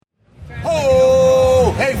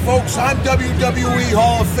folks. I'm WWE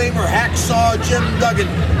Hall of Famer Hacksaw Jim Duggan,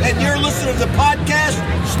 and you're listening to the podcast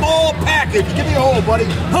Small Package. Give me a hold, buddy.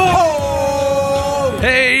 Ho!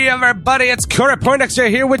 Hey, everybody, it's Corey Poindexter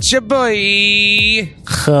here with your boy.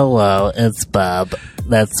 Hello, it's Bob.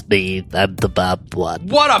 That's me. I'm the Bob one.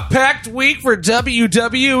 What a packed week for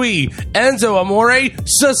WWE. Enzo Amore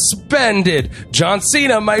suspended. John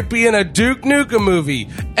Cena might be in a Duke Nukem movie.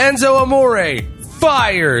 Enzo Amore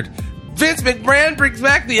fired. Vince McMahon brings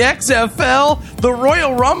back the XFL. The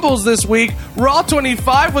Royal Rumbles this week. Raw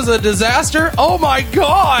 25 was a disaster. Oh my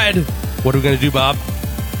God. What are we going to do, Bob?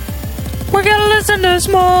 We're gonna listen to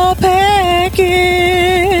Small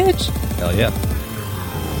Package. Hell yeah.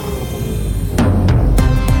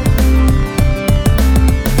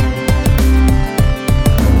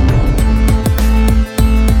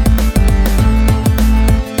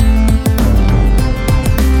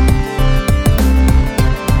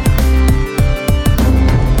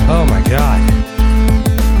 Oh my God.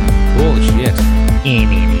 Holy shit.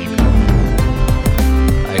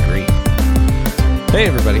 I agree. Hey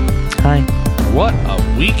everybody. Hi. What a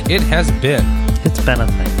week it has been. It's been a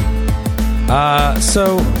thing.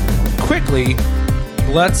 So quickly,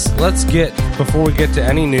 let's get, before we get to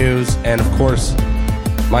any news, and of course,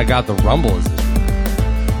 my God, the Rumble is this week.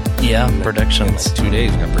 Yeah, In predictions. like 2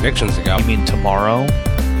 days, we got predictions to go. You mean tomorrow?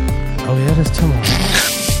 Oh yeah, it is tomorrow.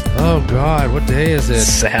 Oh God, what day is it?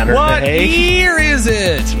 Saturday. What year is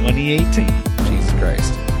it? 2018. Jesus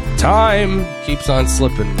Christ. Time keeps on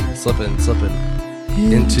slipping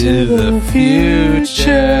into the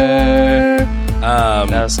future.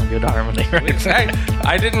 That was some good harmony, right?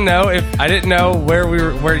 I didn't know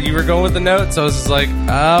where you were going with the note, so I was just like,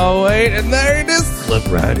 oh wait, and there it is. Slip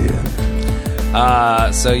right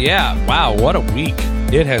in. So yeah, wow, what a week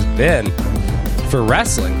it has been for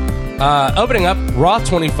wrestling. Opening up Raw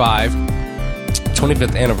 25,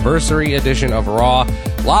 25th anniversary edition of Raw,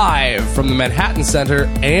 live from the Manhattan Center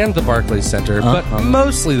and the Barclays Center, but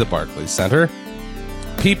mostly the Barclays Center.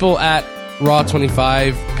 People at Raw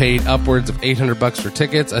 25 paid upwards of $800 for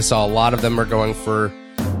tickets. I saw a lot of them are going for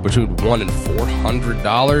between $100 and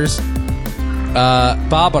 $400.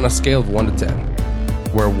 Bob, on a scale of 1 to 10,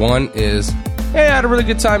 where 1 is, hey, I had a really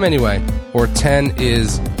good time anyway, or 10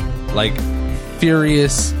 is like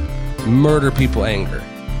furious murder people anger.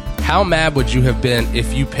 How mad would you have been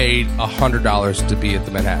if you paid $100 to be at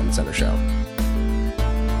the Manhattan Center show?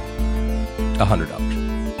 $100.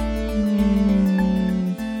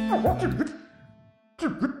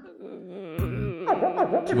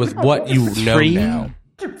 With what you know 3? now.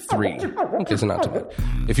 3. Okay, so not too bad.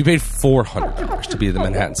 If you paid $400 to be at the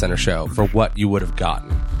Manhattan Center show for what you would have gotten.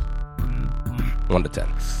 1 to 10.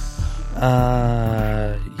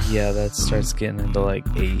 Yeah, that starts getting into like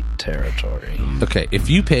 8 territory. Okay, if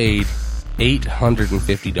you paid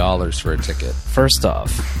 $850 for a ticket. First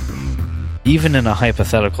off, even in a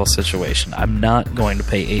hypothetical situation, I'm not going to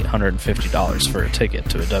pay $850 for a ticket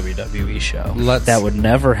to a WWE show. That would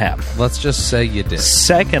never happen. Let's just say you did.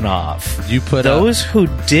 Second off, You put those who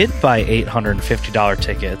did buy $850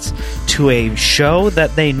 tickets to a show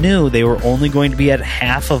that they knew they were only going to be at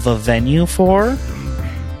half of a venue for,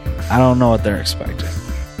 I don't know what they're expecting.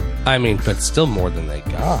 I mean, but still more than they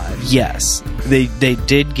got. Yes, they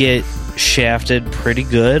did get shafted pretty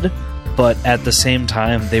good, but at the same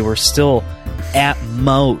time, they were still at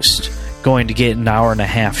most going to get an hour and a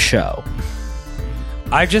half show.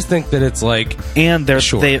 I just think that it's like, And they're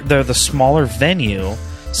Sure. they're the smaller venue,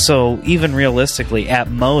 so even realistically,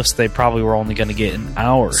 at most, they probably were only going to get an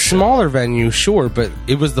hour. smaller venue, sure, but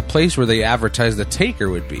it was the place where they advertised the Taker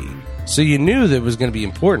would be. So you knew that it was going to be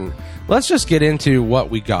important. Let's just get into what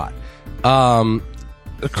we got.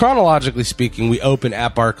 Chronologically speaking, we open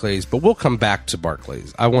at Barclays, but we'll come back to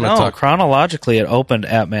Barclays. I want to No, talk. chronologically, it opened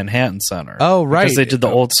at Manhattan Center. Oh, right. Because they did the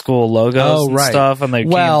old school logos Oh, and right. stuff, and they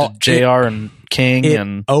came to JR and King. It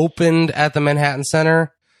And opened at the Manhattan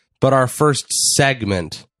Center, but our first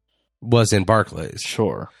segment was in Barclays.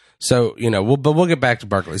 sure. So, we'll get back to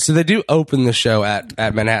Barclays. So they do open the show at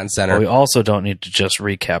Manhattan Center. But we also don't need to just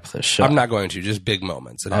recap this show. I'm not going to, just big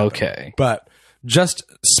moments. that happened. Okay. But just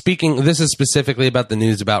speaking, this is specifically about the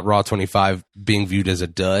news about Raw 25 being viewed as a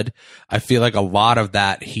dud. I feel like a lot of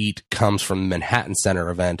that heat comes from the Manhattan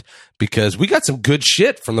Center event because we got some good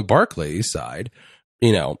shit from the Barclays side. I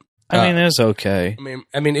mean, it was okay.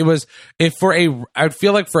 I mean, it was I'd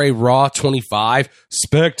feel like for a Raw 25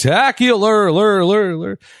 spectacular,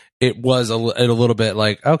 it was a little bit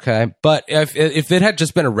like, okay, but if it had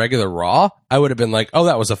just been a regular Raw, I would have been like, oh,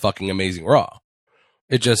 that was a fucking amazing Raw.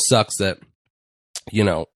 It just sucks that,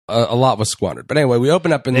 a lot was squandered. But anyway, we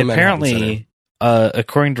open up in the Manhattan Center. Apparently,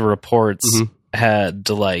 according to reports, had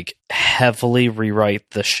to like heavily rewrite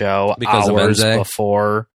the show Because of hours Enzo?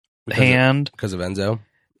 beforehand. Because of Enzo.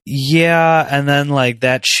 Yeah, and then like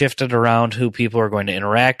that shifted around who people are going to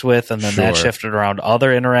interact with, and then that Sure. shifted around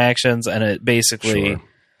other interactions, and it basically Sure.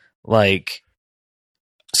 like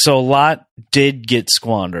so a lot did get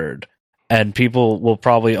squandered, and people will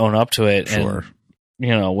probably own up to it. Sure.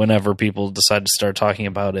 And whenever people decide to start talking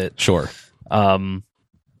about it, Sure. um,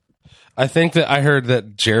 I think that I heard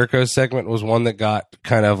that Jericho's segment was one that got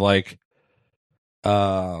kind of like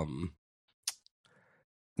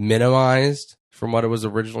minimized from what it was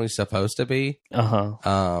originally supposed to be.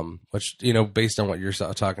 Which, based on what you're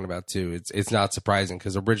talking about too, it's not surprising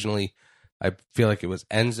because originally I feel like it was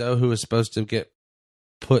Enzo who was supposed to get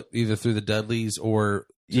put either through the Dudleys or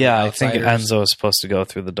yeah, I think Outsiders. Enzo is supposed to go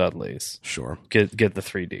through the Dudleys, Sure. get the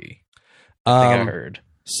 3D. I think I heard.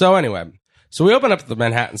 So anyway, so we open up the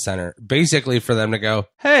Manhattan Center basically for them to go,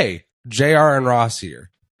 hey, JR and Ross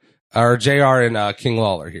here, or JR and King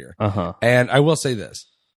Lawler here. And I will say this.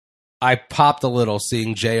 I popped a little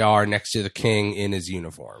seeing JR next to the King in his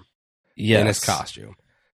uniform, in his costume.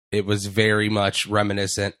 It was very much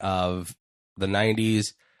reminiscent of the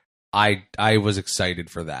 90s. I was excited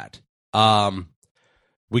for that.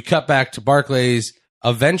 We cut back to Barclays.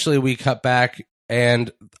 Eventually we cut back, and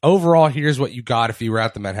overall, here's what you got if you were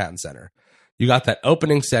at the Manhattan Center. You got that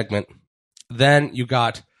opening segment. Then you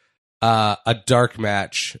got a dark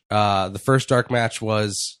match. The first dark match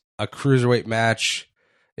was a cruiserweight match.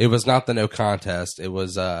 It was not the no contest. It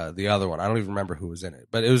was the other one. I don't even remember who was in it,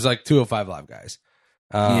 but it was like 205 Live guys.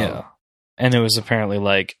 Yeah. And it was apparently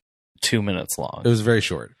like 2 minutes long. It was very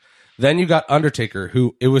short. Then you got Undertaker,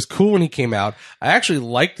 who it was cool when he came out. I actually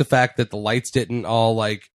liked the fact that the lights didn't all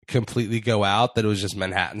like completely go out, that it was just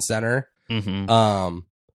Manhattan Center. Mm-hmm.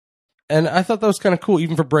 And I thought that was kind of cool,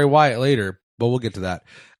 even for Bray Wyatt later, but we'll get to that.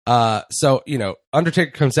 So,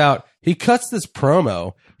 Undertaker comes out, he cuts this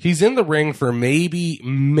promo. He's in the ring for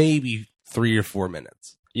maybe 3 or 4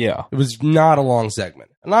 minutes. Yeah. It was not a long segment.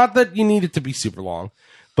 Not that you need it to be super long,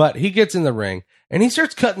 but he gets in the ring and he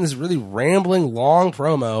starts cutting this really rambling, long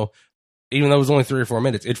promo. Even though it was only 3 or 4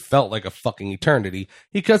 minutes, it felt like a fucking eternity.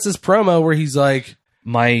 He cuts this promo where he's like,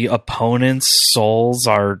 my opponent's souls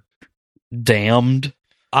are damned.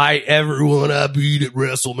 Everyone I beat at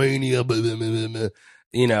WrestleMania, blah, blah, blah, blah.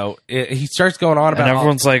 He starts going on about and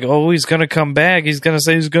everyone's like, oh, he's going to come back. He's going to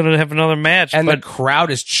say he's going to have another match. And but the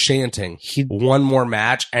crowd is chanting one more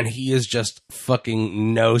match, and he is just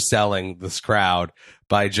fucking no-selling this crowd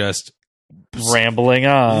by just rambling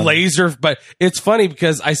on. But it's funny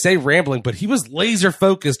because I say rambling, but he was laser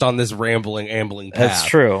focused on this ambling path. That's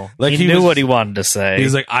true. Like he knew what he wanted to say.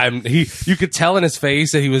 He's like, you could tell in his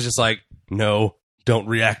face that he was just like, no, don't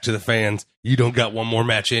react to the fans. You don't got one more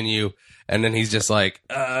match in you. And then he's just like,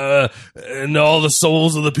 and all the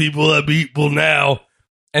souls of the people I beat will now.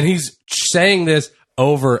 And he's saying this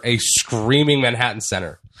over a screaming Manhattan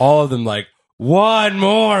Center. All of them like, one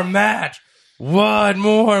more match.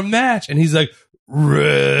 And he's like,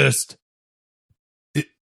 rest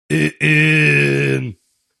in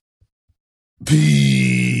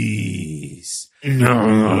peace.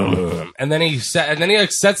 And then he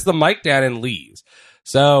sets the mic down and leaves.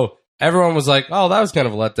 So everyone was like, oh, that was kind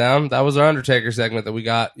of a letdown. That was our Undertaker segment that we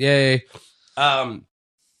got. Yay.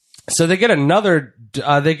 So they get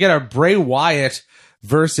a Bray Wyatt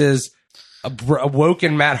versus a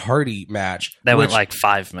Woken Matt Hardy match. That went like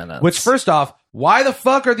 5 minutes. Which, first off, why the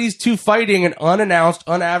fuck are these two fighting an unannounced,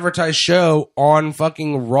 unadvertised show on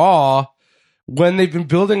fucking Raw when they've been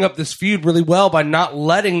building up this feud really well by not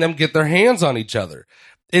letting them get their hands on each other?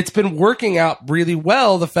 It's been working out really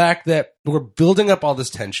well, the fact that we're building up all this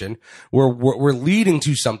tension. We're leading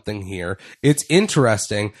to something here. It's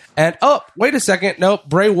interesting. And, oh, wait a second. Nope.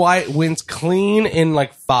 Bray Wyatt wins clean in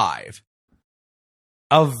like 5.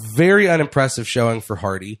 A very unimpressive showing for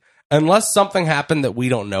Hardy. Unless something happened that we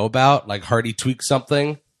don't know about, like Hardy tweaked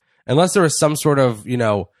something. Unless there was some sort of,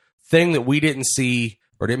 thing that we didn't see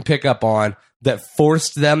or didn't pick up on that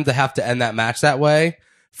forced them to have to end that match that way.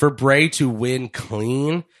 For Bray to win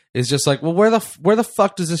clean is just like, well, where the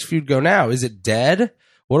fuck does this feud go now? Is it dead?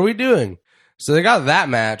 What are we doing? So they got that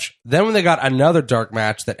match. Then when they got another dark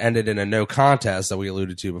match that ended in a no contest that we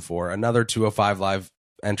alluded to before, another 205 Live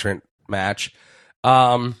entrant match.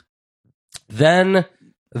 Then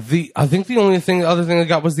I think the other thing they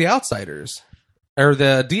got was the Outsiders or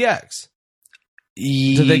the DX.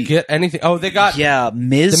 Did they get anything? Oh, they got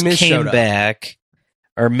Miz came back,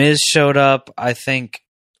 or Miz showed up. I think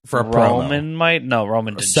for a Roman promo.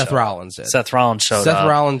 Roman didn't. Seth Rollins did. Seth Rollins showed up. Seth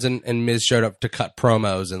Rollins and Miz showed up to cut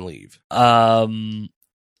promos and leave. And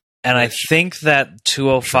I think that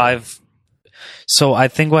 205. So I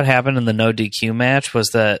think what happened in the no DQ match was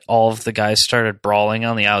that all of the guys started brawling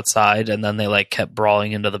on the outside, and then they like kept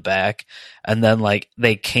brawling into the back, and then like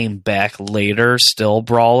they came back later still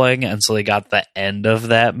brawling, and so they got the end of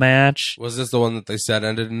that match. Was this the one that they said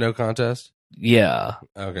ended in no contest? Yeah.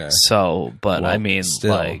 Okay. So, but Well, I mean,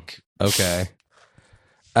 still. like, Okay.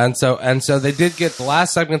 And so they did get the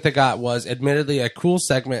last segment they got was admittedly a cool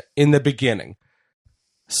segment in the beginning.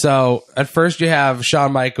 So at first you have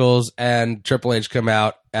Shawn Michaels and Triple H come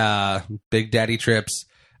out, Big Daddy Trips,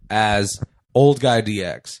 as Old Guy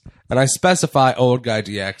DX. And I specify Old Guy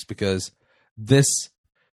DX because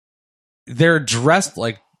they're dressed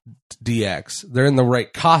like DX. They're in the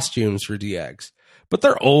right costumes for DX. But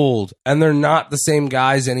they're old and they're not the same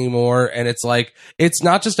guys anymore. And it's like, it's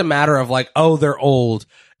not just a matter of like, oh, they're old.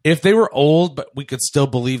 If they were old, but we could still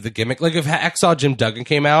believe the gimmick. Like if Hacksaw Jim Duggan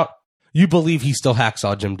came out, you believe he's still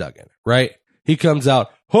Hacksaw Jim Duggan, right? He comes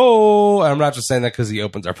out, ho! And I'm not just saying that because he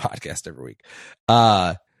opens our podcast every week.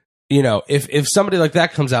 You know, if somebody like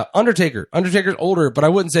that comes out, Undertaker's older, but I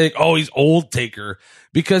wouldn't say, oh, he's old Taker,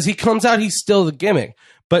 because he comes out, he's still the gimmick.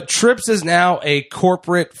 But Trips is now a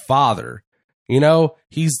corporate father. You know,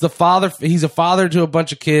 he's the father. He's a father to a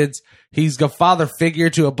bunch of kids. He's a father figure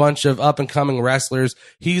to a bunch of up and coming wrestlers.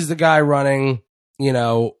 He's the guy running, you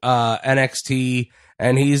know, NXT,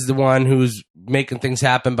 and he's the one who's making things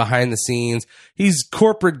happen behind the scenes. He's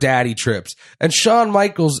corporate daddy Trips. And Shawn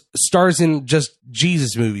Michaels stars in just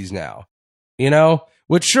Jesus movies now, you know,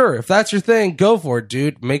 which sure, if that's your thing, go for it,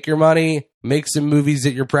 dude. Make your money, make some movies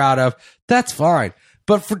that you're proud of. That's fine.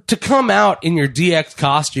 But to come out in your DX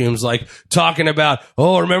costumes, like talking about,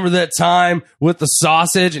 oh, remember that time with the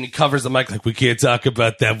sausage? And he covers the mic like, we can't talk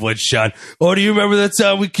about that one, Sean. Oh, do you remember that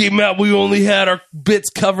time we came out? We only had our bits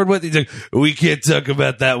covered with. He's like, we can't talk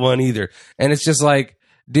about that one either. And it's just like,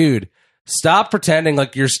 dude, stop pretending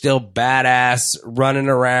like you're still badass running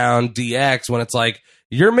around DX when it's like,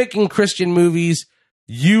 you're making Christian movies.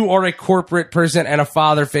 You are a corporate person and a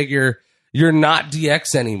father figure. You're not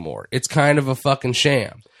DX anymore. It's kind of a fucking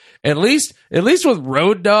sham. At least with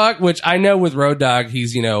Road Dogg, which I know with Road Dogg,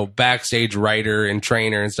 he's, you know, backstage writer and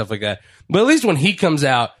trainer and stuff like that. But at least when he comes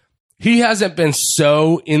out, he hasn't been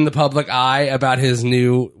so in the public eye about his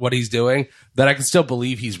what he's doing, that I can still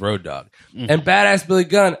believe he's Road Dogg. Mm-hmm. And Badass Billy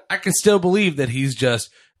Gunn, I can still believe that he's just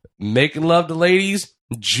making love to ladies,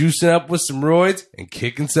 juicing up with some roids, and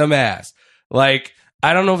kicking some ass. Like,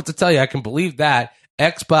 I don't know what to tell you. I can believe that.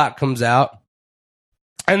 X-Pac comes out.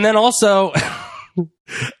 And then also,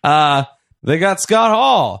 they got Scott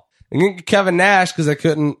Hall and Kevin Nash because they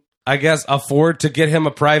couldn't, I guess, afford to get him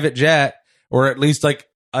a private jet, or at least like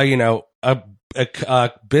a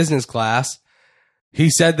business class. He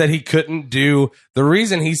said that he couldn't do. The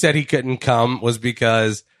reason he said he couldn't come was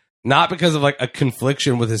not because of like a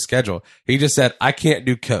confliction with his schedule. He just said, I can't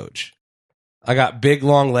do coach. I got big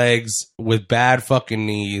long legs with bad fucking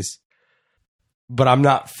knees, but I'm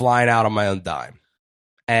not flying out on my own dime.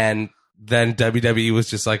 And then WWE was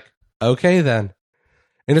just like, okay, then.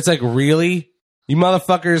 And it's like, really? You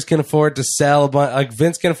motherfuckers can afford to sell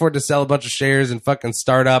Vince can afford to sell a bunch of shares and fucking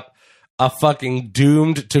start up a fucking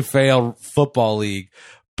doomed to fail football league.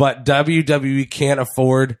 But WWE can't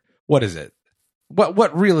afford, what is it?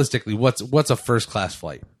 What realistically, what's a first class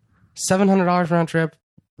flight? $700 round trip?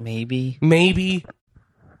 Maybe.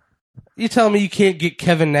 You tell me you can't get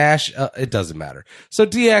Kevin Nash? It doesn't matter. So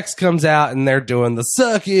DX comes out and they're doing the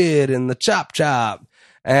suck it and the chop chop.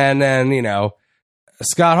 And then,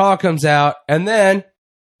 Scott Hall comes out, and then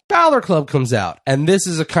Balor Club comes out. And this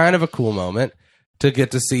is a kind of a cool moment to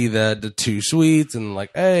get to see the two suites and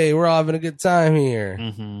like, hey, we're all having a good time here.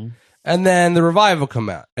 Mm-hmm. And then the Revival come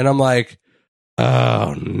out. And I'm like,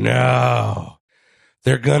 oh no.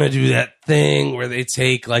 They're going to do that thing where they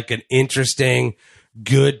take like an interesting,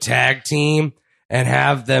 good tag team and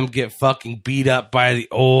have them get fucking beat up by the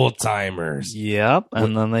old timers. Yep.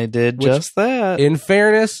 And then they did just that. In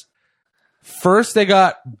fairness, first they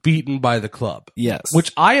got beaten by the Club. Yes.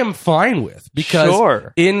 Which I am fine with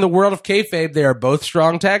because in the world of kayfabe, they are both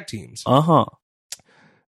strong tag teams. Uh-huh.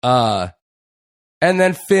 And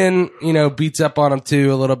then Finn, beats up on him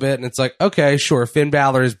too a little bit. And it's like, okay, sure. Finn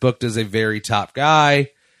Balor is booked as a very top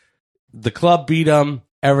guy. The Club beat him.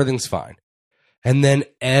 Everything's fine. And then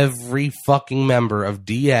every fucking member of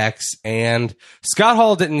DX and Scott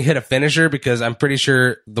Hall didn't hit a finisher because I'm pretty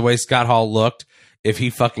sure the way Scott Hall looked, if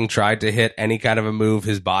he fucking tried to hit any kind of a move,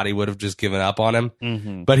 his body would have just given up on him.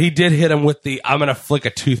 Mm-hmm. But he did hit him with I'm going to flick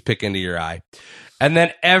a toothpick into your eye. And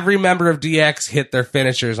then every member of DX hit their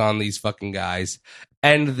finishers on these fucking guys.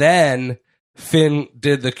 And then Finn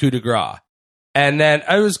did the coup de grace. And then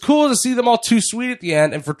it was cool to see them all too sweet at the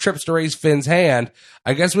end, and for Trips to raise Finn's hand.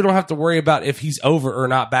 I guess we don't have to worry about if he's over or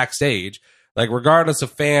not backstage. Like, regardless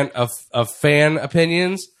of fan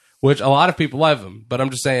opinions, which a lot of people love him, but I'm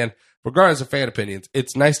just saying, regardless of fan opinions,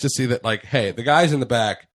 it's nice to see that, like, hey, the guys in the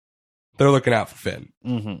back, they're looking out for Finn.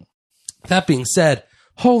 Mm-hmm. That being said,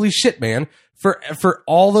 holy shit, man. For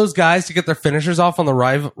all those guys to get their finishers off on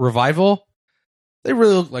the revival, they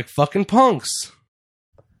really look like fucking punks.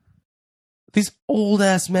 These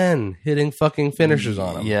old-ass men hitting fucking finishers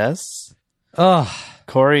on them. Yes. Ugh.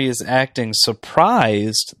 Corey is acting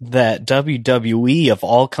surprised that WWE, of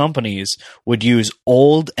all companies, would use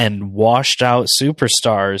old and washed-out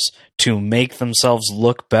superstars to make themselves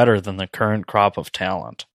look better than the current crop of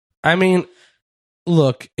talent. I mean,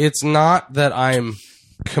 look, it's not that I'm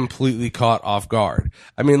completely caught off guard.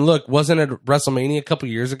 I mean, look, wasn't it WrestleMania a couple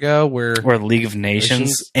years ago where League of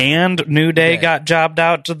Nations and New Day got jobbed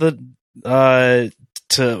out to the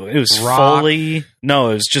it was Rock. It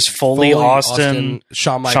was just Foley, Austin,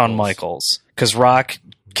 Shawn Michaels, because Rock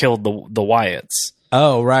killed the Wyatts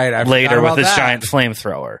Oh, right. I later forgot with about his that. giant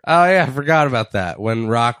flamethrower. Oh, yeah. I forgot about that. When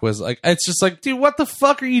Rock was like, it's just like, dude, what the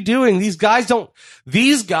fuck are you doing? These guys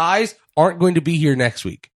aren't going to be here next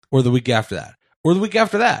week or the week after that or the week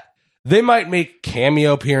after that. They might make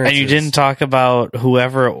cameo appearances. And you didn't talk about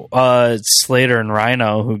whoever, Slater and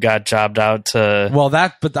Rhino, who got jobbed out to... Well,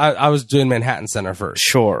 I was doing Manhattan Center first.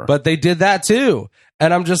 Sure. But they did that too.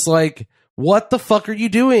 And I'm just like, what the fuck are you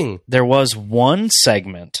doing? There was one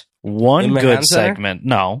segment, one In good Manhattan Center? segment.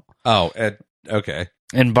 No. Oh, okay.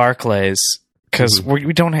 In Barclays. Because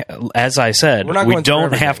we don't, as I said, We're not we going through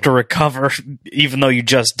don't have everything. to recover, even though you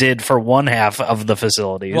just did for one half of the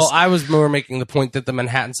facilities. Well, I was more making the point that the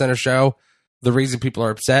Manhattan Center show, the reason people are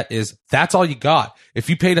upset is that's all you got. If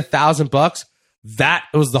you paid $1,000, that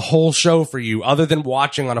was the whole show for you, other than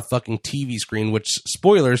watching on a fucking TV screen, which,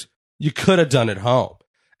 spoilers, you could have done at home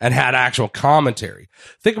and had actual commentary.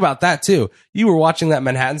 Think about that too. You were watching that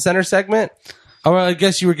Manhattan Center segment. Oh, well, I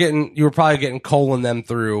guess you were probably getting colon them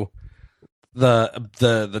through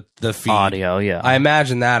the feed. Audio, yeah. I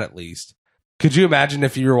imagine that at least. Could you imagine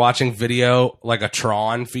if you were watching video like a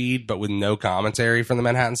Tron feed, but with no commentary from the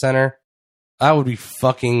Manhattan Center? That would be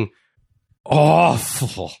fucking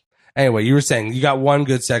awful. Anyway, you were saying you got one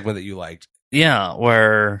good segment that you liked. Yeah,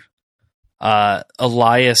 where Cena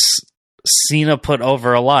put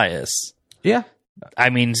over Elias. Yeah. I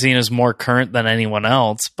mean, Cena's more current than anyone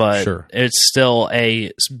else, but Sure. it's still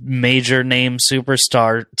a major name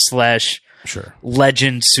superstar / Sure.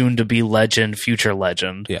 legend, soon to be legend, future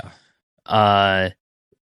legend. Yeah.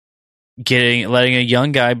 Letting a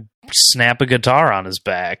young guy snap a guitar on his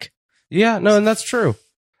back. Yeah, no, and that's true.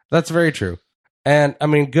 That's very true. And I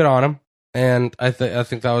mean, good on him. And I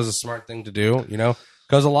think that was a smart thing to do,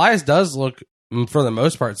 because Elias does look, for the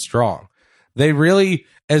most part, strong. They really,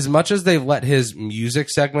 as much as they've let his music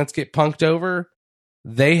segments get punked over,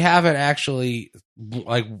 they haven't actually,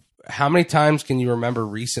 like, how many times can you remember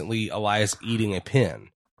recently Elias eating a pin?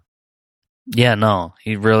 Yeah, no,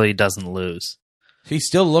 he really doesn't lose. He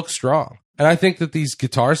still looks strong. And I think that these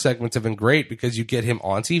guitar segments have been great because you get him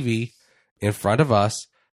on TV in front of us,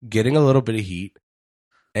 getting a little bit of heat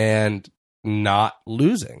and not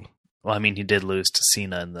losing. Well, I mean, he did lose to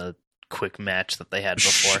Cena in the quick match that they had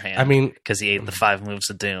beforehand. I mean, because he ate the 5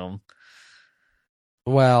 moves of doom,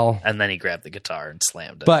 well, and then he grabbed the guitar and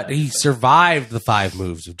slammed it. but he survived the 5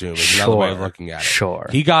 moves of doom is another way of Sure, looking at it. Sure.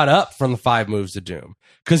 He got up from the 5 moves of doom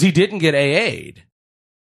because he didn't get AA'd.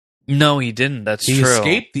 No, he didn't. That's He true.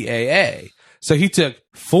 escaped the AA. So he took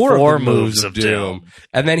four of the moves of doom,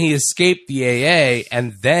 and then he escaped the AA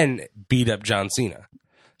and then beat up John Cena.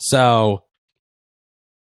 So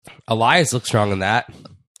Elias looked strong in that.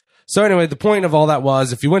 So anyway, the point of all that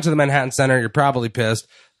was, if you went to the Manhattan Center, you're probably pissed.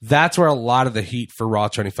 That's where a lot of the heat for Raw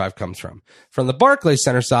 25 comes from. From the Barclays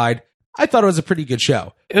Center side, I thought it was a pretty good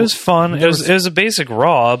show. It was fun. It was a basic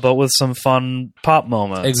Raw, but with some fun pop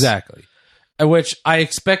moments. Exactly. Which I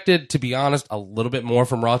expected, to be honest, a little bit more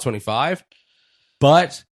from Raw 25,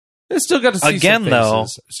 but it still got to see Again, some though,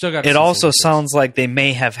 faces. Still got to it see some also faces. sounds like they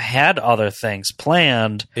may have had other things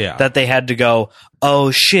planned Yeah. that they had to go, oh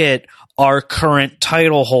shit, our current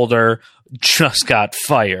title holder just got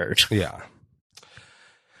fired. Yeah.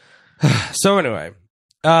 So anyway,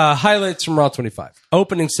 highlights from Raw 25.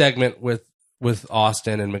 Opening segment with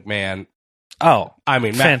Austin and McMahon. Oh, I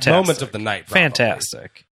mean, fantastic. moment of the night. Probably.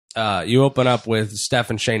 Fantastic. You open up with Steph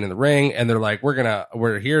and Shane in the ring, and they're like,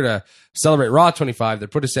 we're here to celebrate Raw 25. They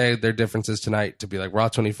put aside their differences tonight to be like Raw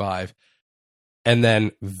 25. And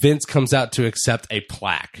then Vince comes out to accept a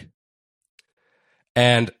plaque.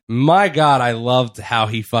 And my God, I loved how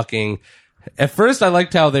he fucking At first, I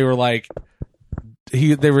liked how they were like,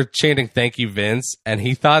 they were chanting "Thank you, Vince," and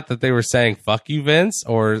he thought that they were saying "Fuck you, Vince"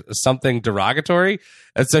 or something derogatory,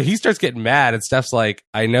 and so he starts getting mad. And Steph's like,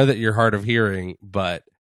 "I know that you're hard of hearing, but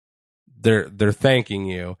they're thanking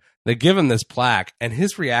you." They give him this plaque, and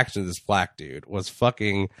his reaction to this plaque, dude, was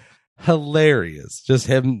fucking hilarious. Just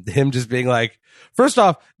him just being like, first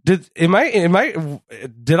off, did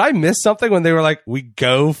I miss something when they were like, we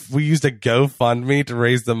used a GoFundMe to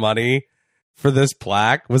raise the money for this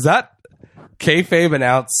plaque? Was that kayfabe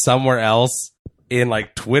announced somewhere else in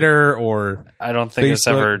like Twitter or I don't think Facebook? it's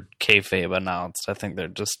ever kayfabe announced. I think they're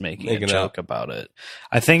just making a joke about it.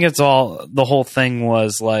 I think it's all, the whole thing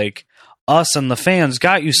was like, us and the fans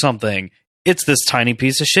got you something. It's this tiny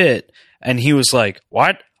piece of shit. And he was like,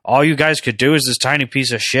 what? All you guys could do is this tiny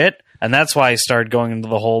piece of shit? And that's why I started going into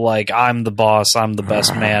the whole, like, I'm the boss, I'm the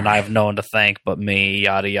best man, I have no one to thank but me,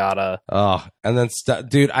 yada, yada. Oh, and then,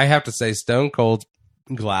 dude, I have to say, Stone Cold's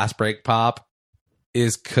glass break pop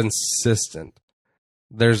is consistent.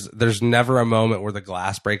 There's never a moment where the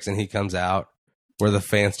glass breaks and he comes out where the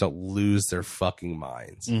fans don't lose their fucking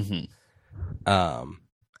minds. Mm-hmm.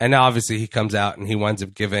 And now obviously he comes out and he winds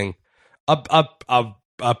up giving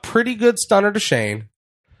a pretty good stunner to Shane,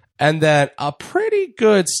 and then a pretty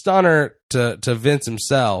good stunner to Vince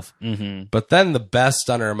himself. Mm-hmm. But then the best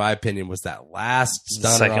stunner, in my opinion, was that last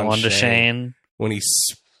stunner, second one to Shane, when he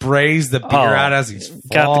sprays the beer out as he's falling.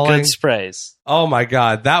 Got the good sprays. Oh my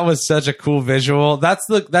god, that was such a cool visual. That's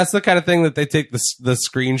the kind of thing that they take the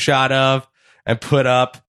screenshot of and put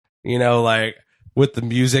up, you know, like with the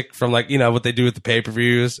music from, like, you know, what they do with the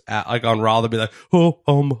pay-per-views, like on Raw, they'll be like,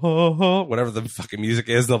 whatever the fucking music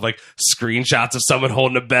is. They'll have like screenshots of someone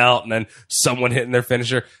holding a belt and then someone hitting their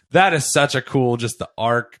finisher. That is such a cool, just the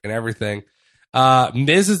arc and everything.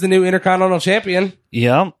 Miz is the new Intercontinental Champion.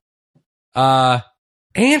 Yep. And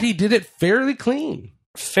he did it fairly clean.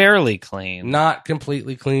 Fairly clean. Not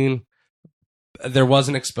completely clean. There was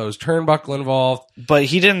an exposed turnbuckle involved. But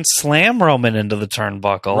he didn't slam Roman into the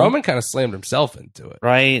turnbuckle. Roman kind of slammed himself into it.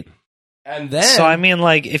 Right. And then... So, I mean,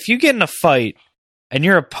 like, if you get in a fight and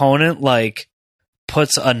your opponent, like,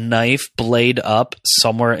 puts a knife blade up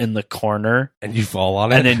somewhere in the corner... And you fall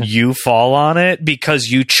on it. And then you fall on it because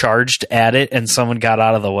you charged at it and someone got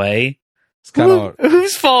out of the way...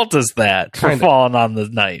 Whose fault is that for falling on the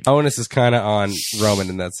knife? Onus is kind of on Roman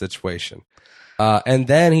in that situation. And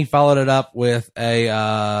then he followed it up with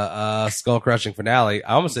a skull-crushing finale.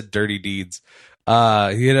 I almost said dirty deeds. He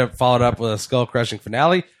ended up followed up with a skull-crushing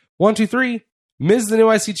finale. 1, 2, 3. Miz the new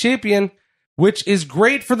IC champion, which is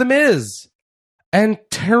great for the Miz and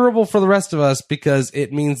terrible for the rest of us because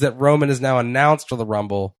it means that Roman is now announced for the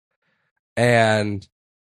Rumble. And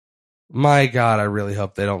my God, I really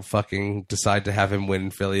hope they don't fucking decide to have him win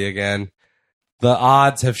in Philly again. The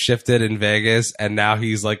odds have shifted in Vegas, and now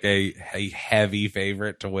he's like a heavy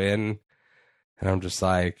favorite to win. And I'm just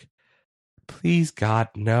like, please, God,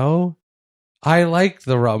 no. I like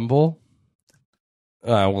the Rumble.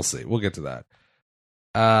 We'll see. We'll get to that.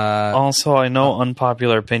 Also, I know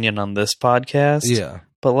unpopular opinion on this podcast. Yeah.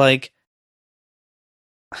 But, like...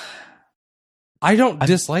 I don't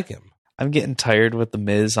dislike him. I'm getting tired with the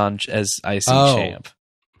Miz as IC champ.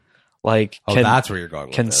 Like, that's where you're going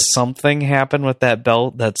with can this. something happen with that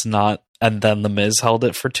belt that's not, and then the Miz held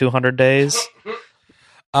it for 200 days?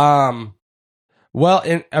 Well,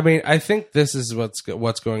 I mean, I think this is what's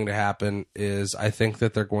going to happen is I think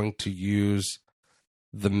that they're going to use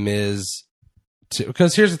the Miz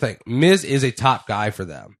because here's the thing. Miz is a top guy for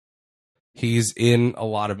them. He's in a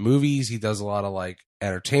lot of movies. He does a lot of like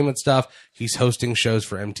entertainment stuff. He's hosting shows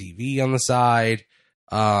for MTV on the side.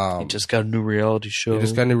 He just got a new reality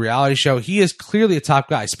show. He is clearly a top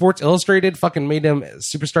guy. Sports Illustrated fucking made him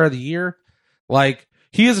Superstar of the Year. Like,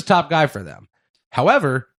 he is a top guy for them.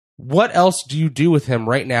 However, what else do you do with him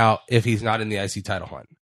right now if he's not in the IC title hunt?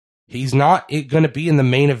 He's not going to be in the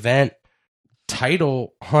main event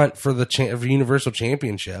title hunt for the Universal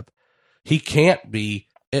Championship. He can't be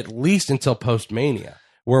at least until post-Mania,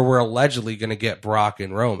 where we're allegedly going to get Brock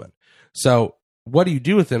and Roman. So what do you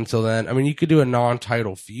do with him till then? I mean, you could do a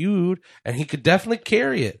non-title feud, and he could definitely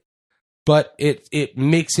carry it. But it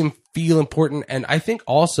makes him feel important, and I think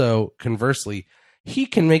also, conversely, he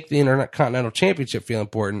can make the Intercontinental Championship feel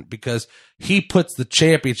important because he puts the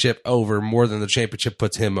championship over more than the championship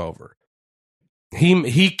puts him over.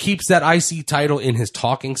 He keeps that IC title in his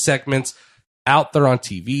talking segments, out there on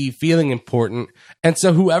TV, feeling important, and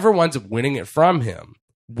so whoever winds up winning it from him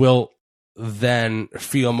will then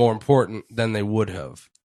feel more important than they would have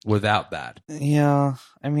without that. Yeah,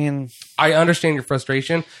 I mean... I understand your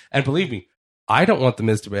frustration, and believe me, I don't want The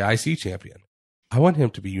Miz to be IC champion. I want him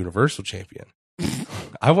to be Universal Champion.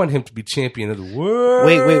 I want him to be champion of the world.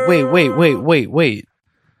 Wait.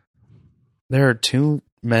 There are 2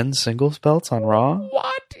 men's singles belts on Raw?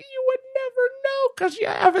 What? You would never know because you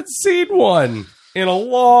haven't seen one in a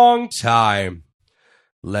long time.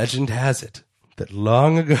 Legend has it that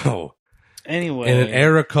long ago, Anyway. in an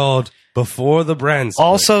era called Before the Brand Split.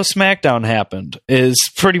 Also, SmackDown happened, is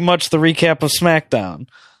pretty much the recap of SmackDown.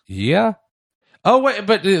 Yeah. Oh, wait,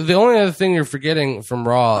 but the only other thing you're forgetting from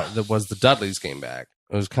Raw that was the Dudleys came back.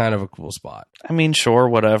 It was kind of a cool spot. I mean, sure,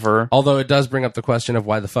 whatever. Although it does bring up the question of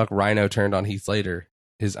why the fuck Rhino turned on Heath Slater,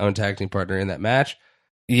 his own tag team partner in that match.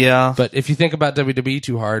 Yeah. But if you think about WWE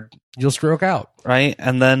too hard, you'll stroke out. Right?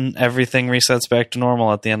 And then everything resets back to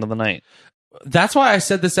normal at the end of the night. That's why I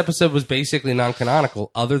said this episode was basically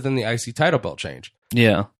non-canonical, other than the IC title belt change.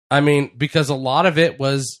 Yeah. I mean, because a lot of it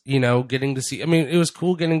was, getting to see. I mean, it was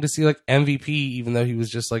cool getting to see like MVP, even though he was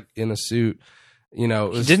just like in a suit. He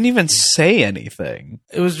didn't even say anything.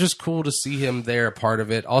 It was just cool to see him there, a part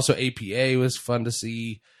of it. Also, APA was fun to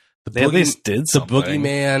see. They at least did something. The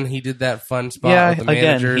Boogeyman, he did that fun spot with the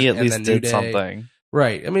managers. He at least did something.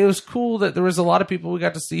 Right. I mean, it was cool that there was a lot of people we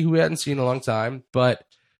got to see who we hadn't seen in a long time, but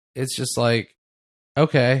it's just like,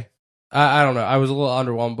 okay. I don't know. I was a little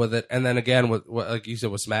underwhelmed with it. And then again, with like you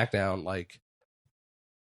said, with SmackDown, like,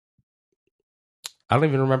 I don't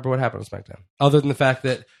even remember what happened on SmackDown. Other than the fact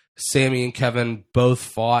that Sammy and Kevin both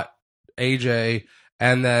fought AJ,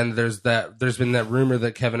 and then there's been that rumor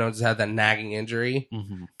that Kevin Owens had that nagging injury,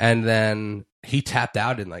 and then he tapped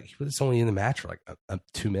out in he was only in the match for like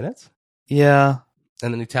 2 minutes. Yeah,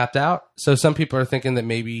 and then he tapped out. So some people are thinking that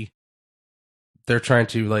maybe they're trying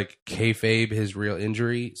to like kayfabe his real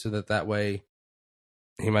injury, so that way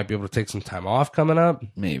he might be able to take some time off coming up.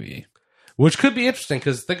 Maybe. Which could be interesting,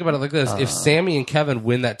 because think about it like this. If Sammy and Kevin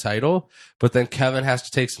win that title, but then Kevin has to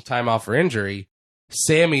take some time off for injury,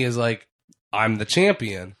 Sammy is like, I'm the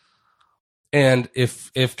champion. And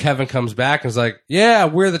if Kevin comes back and is like, yeah,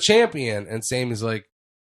 we're the champion, and Sammy's like,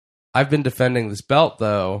 I've been defending this belt,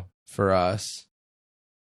 though, for us,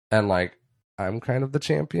 and like, I'm kind of the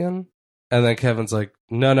champion. And then Kevin's like,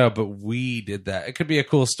 no, but we did that. It could be a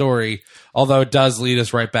cool story, although it does lead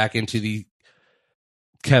us right back into the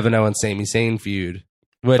Kevin Owens, Sami Zayn feud.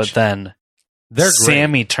 But then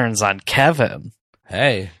Sammy turns on Kevin.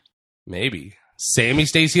 Hey, maybe. Sammy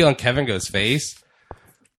stays heel and Kevin goes face.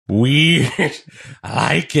 Weird.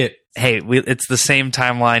 I like it. Hey, it's the same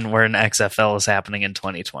timeline where an XFL is happening in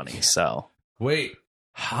 2020, so. Wait,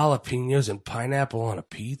 jalapenos and pineapple on a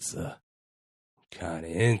pizza. Kind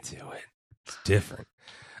of into it. It's different.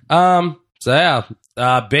 So yeah,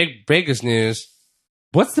 biggest news.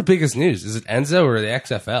 What's the biggest news? Is it Enzo or the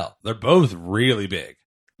XFL? They're both really big.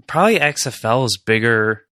 Probably XFL is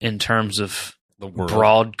bigger in terms of the world.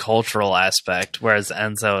 Broad cultural aspect, whereas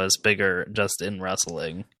Enzo is bigger just in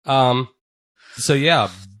wrestling. So yeah,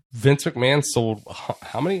 Vince McMahon sold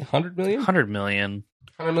how many? $100 million? $100 million.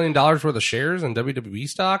 $100 million worth of shares in WWE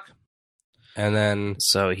stock. And then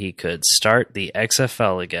so he could start the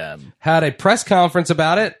XFL again. Had a press conference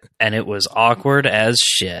about it. And it was awkward as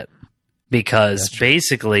shit. Because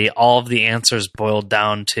basically all of the answers boiled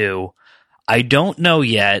down to, I don't know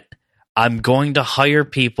yet. I'm going to hire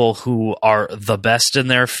people who are the best in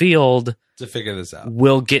their field to figure this out.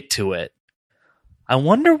 We'll get to it. I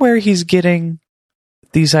wonder where he's getting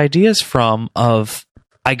these ideas from of,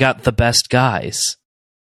 I got the best guys.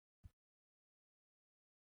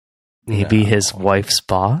 Maybe his wife's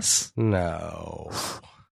boss? No.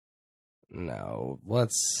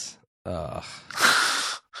 Let's...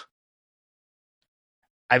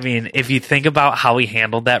 I mean, if you think about how he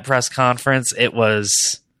handled that press conference, it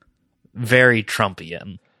was very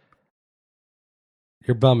Trumpian.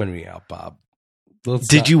 You're bumming me out, Bob.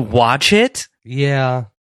 Did you watch it? Yeah.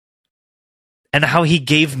 And how he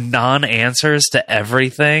gave non-answers to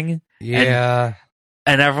everything? Yeah.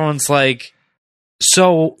 And everyone's like,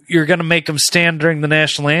 so you're going to make him stand during the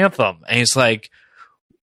national anthem? And he's like,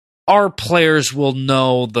 our players will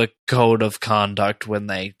know the code of conduct when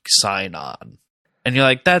they sign on. And you're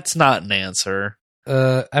like, that's not an answer.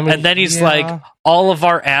 And then he's like, all of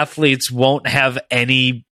our athletes won't have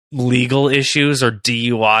any legal issues or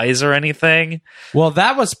DUIs or anything. Well,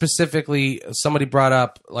 that was specifically, somebody brought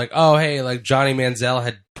up, like, oh, hey, like Johnny Manziel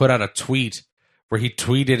had put out a tweet where he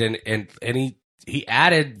tweeted and he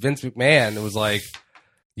added Vince McMahon. It was like,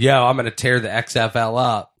 yo, I'm going to tear the XFL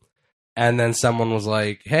up. And then someone was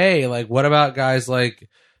like, hey, like, what about guys like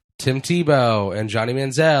Tim Tebow and Johnny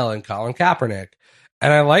Manziel and Colin Kaepernick?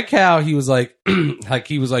 And I like how he was like,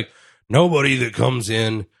 nobody that comes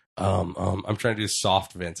in I'm trying to do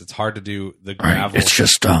soft Vince. It's hard to do the gravel. It's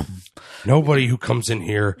just Nobody who comes in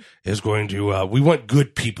here is going to, we want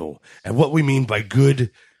good people. And what we mean by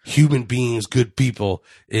good human beings, good people,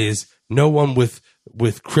 is no one with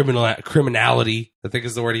criminality, I think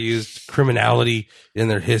is the word he used, criminality in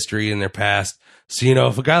their history, in their past. So,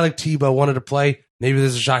 if a guy like Tebow wanted to play, maybe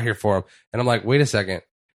there's a shot here for him. And I'm like, wait a second.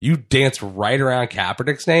 You danced right around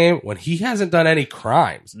Kaepernick's name when he hasn't done any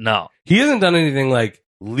crimes. No. He hasn't done anything like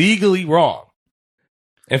legally wrong.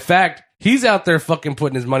 In fact, he's out there fucking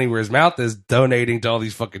putting his money where his mouth is, donating to all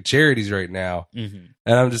these fucking charities right now. Mm-hmm.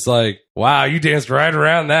 And I'm just like, wow, you danced right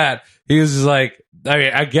around that. He was just like, I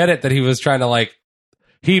mean, I get it that he was trying to like,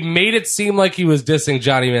 he made it seem like he was dissing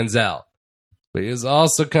Johnny Manziel, but he was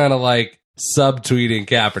also kind of like subtweeting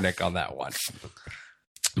Kaepernick on that one.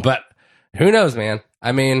 But who knows, man?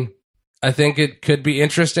 I mean, I think it could be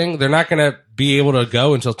interesting. They're not going to be able to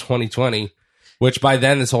go until 2020, which by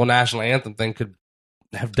then this whole national anthem thing could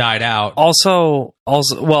have died out. Also,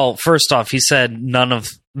 well, first off, he said none of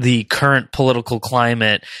the current political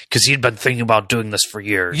climate, because he'd been thinking about doing this for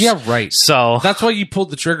years. Yeah, right. So that's why you pulled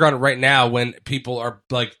the trigger on it right now when people are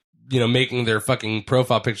like, making their fucking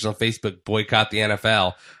profile pictures on Facebook boycott the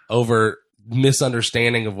NFL over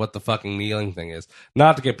misunderstanding of what the fucking kneeling thing is.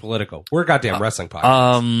 Not to get political. We're a goddamn wrestling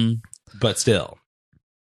podcast. But still.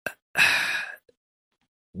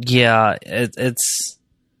 Yeah, it's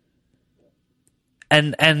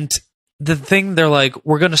and the thing, they're like,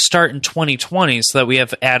 we're going to start in 2020 so that we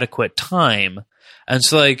have adequate time. And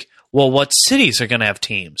so like, well, what cities are going to have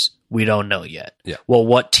teams? We don't know yet. Yeah. Well,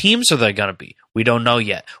 what teams are they going to be? We don't know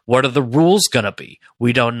yet. What are the rules going to be?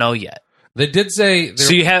 We don't know yet. They did say...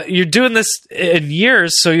 So you're doing this in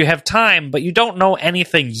years, so you have time, but you don't know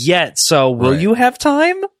anything yet. So will you have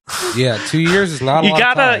time? Yeah, 2 years is not a lot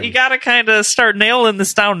of time. You gotta kind of start nailing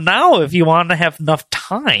this down now if you want to have enough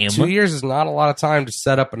time. 2 years is not a lot of time to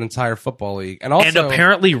set up an entire football league, and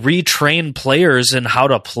apparently retrain players in how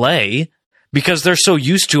to play, because they're so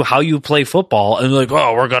used to how you play football, and they're like,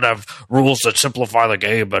 oh, we're gonna have rules that simplify the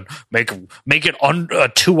game and make it a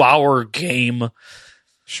 2-hour game.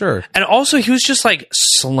 Sure. And also, he was just like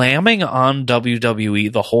slamming on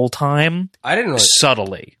WWE the whole time.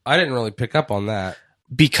 Subtly. I didn't really pick up on that.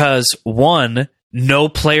 Because, one, no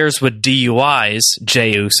players with DUIs,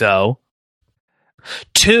 Jey Uso.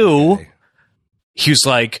 Two, he was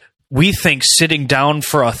like, we think sitting down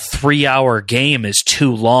for a 3-hour game is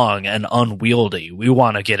too long and unwieldy. We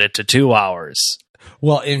want to get it to 2 hours.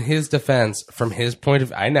 Well, in his defense, from his point of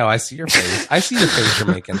view, I know, I see your face. I see the face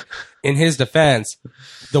you're making. In his defense,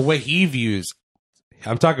 the way he views,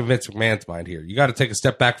 I'm talking Vince McMahon's mind here. You got to take a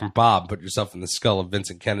step back from Bob, put yourself in the skull of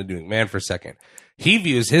Vincent Kennedy McMahon for a second. He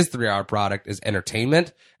views his 3-hour product as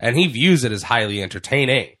entertainment, and he views it as highly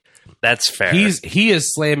entertaining. That's fair. He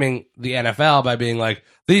is slamming the NFL by being like,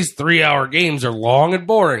 these 3-hour games are long and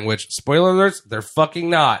boring, which, spoiler alerts, they're fucking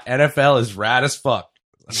not. NFL is rad as fuck.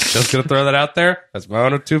 I'm just going to throw that out there. That's my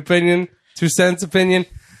own 2 cents opinion.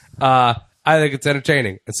 I think it's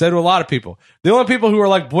entertaining. And so do a lot of people. The only people who are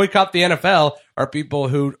like boycott the NFL are people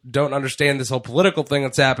who don't understand this whole political thing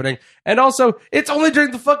that's happening. And also, it's only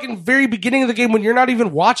during the fucking very beginning of the game when you're not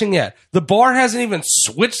even watching yet. The bar hasn't even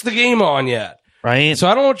switched the game on yet. Right. So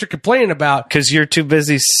I don't know what you're complaining about. Because you're too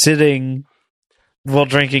busy sitting while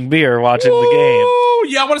drinking beer watching the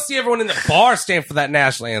game. Yeah, I want to see everyone in the bar stand for that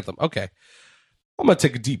national anthem. Okay. I'm going to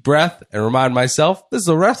take a deep breath and remind myself, this is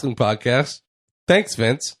a wrestling podcast. Thanks,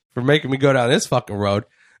 Vince, for making me go down this fucking road.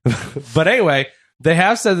 But anyway, they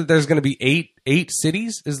have said that there's going to be eight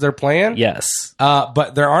cities is their plan. Yes.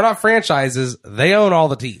 But there are not franchises. They own all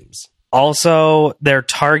the teams. Also, they're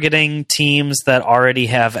targeting teams that already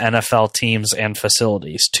have NFL teams and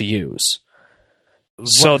facilities to use.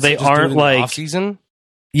 So they aren't like off-season?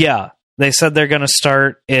 Yeah. They said they're going to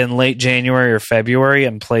start in late January or February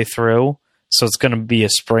and play through. So it's going to be a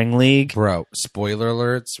spring league. Bro, spoiler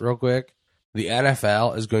alerts real quick. The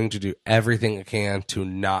NFL is going to do everything it can to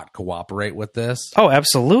not cooperate with this. Oh,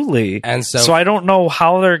 absolutely. And so I don't know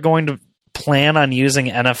how they're going to plan on using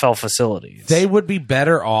NFL facilities. They would be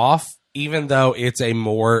better off, even though it's a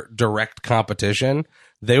more direct competition,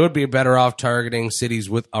 they would be better off targeting cities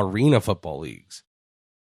with arena football leagues.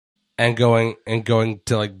 And going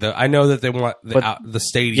to like I know that they want the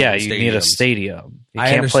stadium. Yeah, you need a stadium. You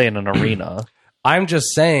can't play in an arena. I'm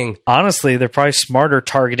just saying. Honestly, they're probably smarter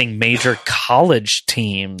targeting major college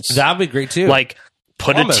teams. That'd be great too. Like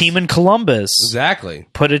put Columbus. A team in Columbus. Exactly.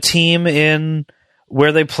 Put a team in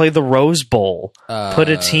where they play the Rose Bowl. Put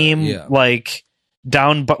a team like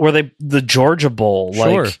down where the Georgia Bowl.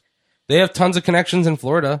 Sure. Like, they have tons of connections in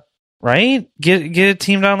Florida. Right? Get a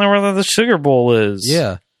team down there where the Sugar Bowl is.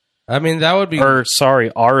 Yeah. I mean, that would be...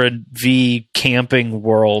 RV Camping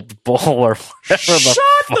World Bowl or whatever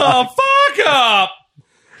the fuck up!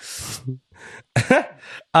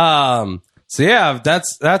 So yeah,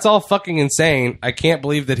 that's all fucking insane. I can't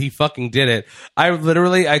believe that he fucking did it.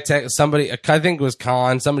 I text somebody, I think it was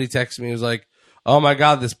Colin, somebody texted me, was like, oh my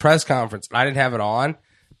God, this press conference. I didn't have it on.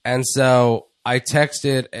 And so I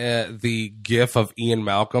texted the gif of Ian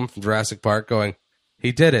Malcolm from Jurassic Park going,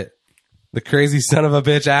 he did it. The crazy son of a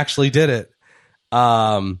bitch actually did it.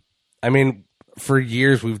 I mean, for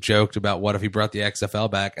years we've joked about what if he brought the XFL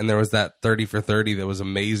back, and there was that 30 for 30 that was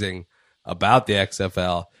amazing about the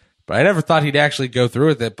XFL. But I never thought he'd actually go through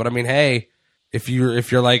with it. But I mean, hey, if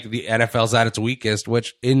you're like the NFL's at its weakest,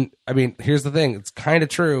 here's the thing, it's kind of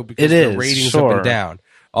true because the ratings have been down.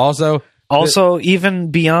 Also,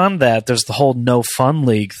 even beyond that, there's the whole no fun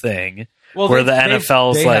league thing, where the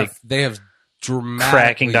NFL's they have dramatically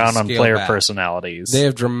cracking down on player personalities. They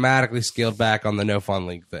have dramatically scaled back on the no fun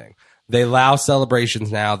league thing. They allow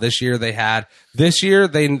celebrations now. This year they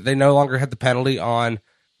no longer had the penalty on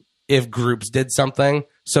if groups did something.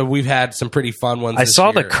 So we've had some pretty fun ones. I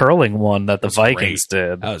saw the curling one that the Vikings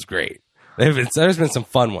did. That was great. There's been some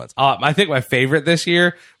fun ones. I think my favorite this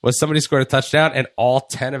year was somebody scored a touchdown and all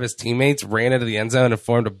 10 of his teammates ran into the end zone and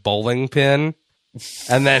formed a bowling pin.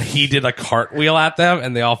 And then he did a cartwheel at them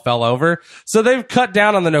and they all fell over. So they've cut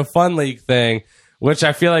down on the no fun league thing, which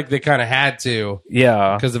I feel like they kind of had to.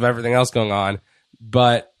 Yeah. Because of everything else going on.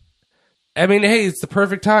 But I mean, hey, it's the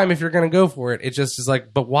perfect time if you're going to go for it. It just is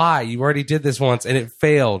like, but why? You already did this once and it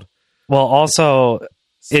failed. Well, also,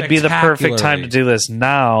 it'd be the perfect time to do this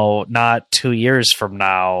now, not 2 years from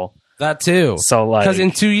now. That too. So, because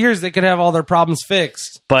in 2 years they could have all their problems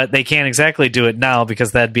fixed. But they can't exactly do it now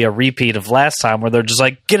because that'd be a repeat of last time where they're just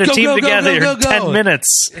like, get a team together in 10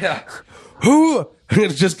 minutes. Yeah. Who?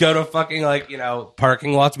 Just go to fucking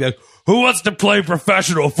parking lots and be like, who wants to play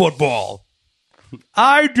professional football?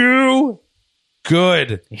 I do.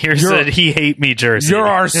 Good. Here's a he hate me jersey. You're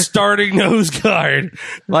our starting nose guard.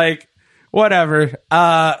 Whatever.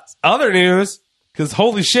 Other news, because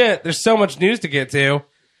holy shit, there's so much news to get to.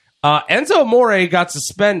 Enzo Amore got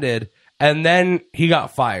suspended and then he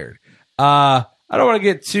got fired. I don't want to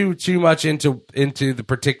get too much into the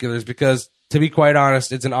particulars because, to be quite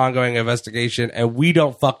honest, it's an ongoing investigation and we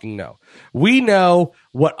don't fucking know. We know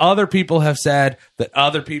what other people have said, that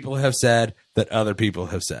other people have said, that other people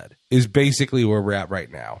have said, is basically where we're at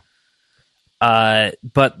right now.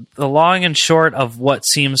 But the long and short of what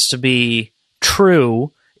seems to be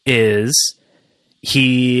true is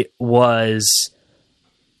he was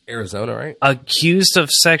Arizona, right? Accused of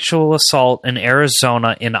sexual assault in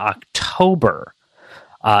Arizona in October.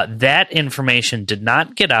 That information did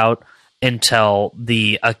not get out until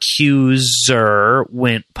the accuser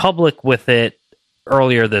went public with it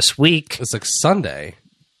earlier this week. It's like Sunday.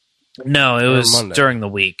 No, it was Monday. During the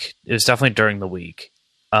week. It was definitely during the week.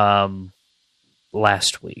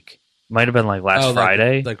 Last week. Might have been last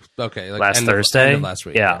Friday. Last Thursday. End of last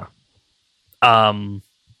week. Yeah.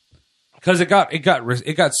 Because it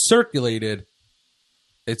got circulated.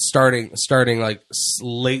 It's starting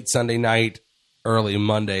late Sunday night, early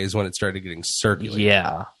Monday is when it started getting circulated.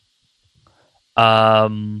 Yeah.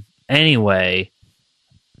 Anyway,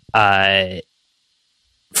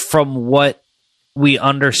 from what we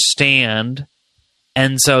understand,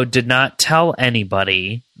 Enzo did not tell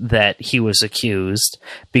anybody that he was accused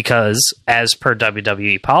because, as per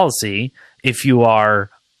WWE policy, if you are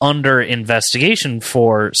under investigation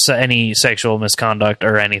for any sexual misconduct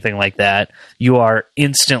or anything like that, you are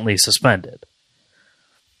instantly suspended.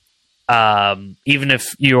 Even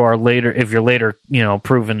if you're later,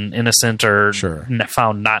 proven innocent or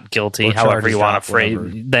found not guilty, or however you want to phrase,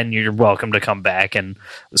 then you're welcome to come back. And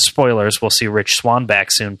spoilers, we'll see Rich Swann back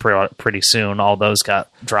soon, pretty soon. All those got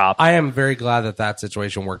dropped. I am very glad that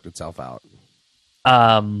situation worked itself out.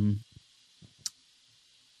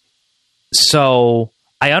 So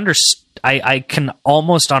I can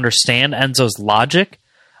almost understand Enzo's logic.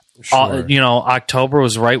 Sure. October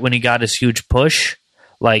was right when he got his huge push.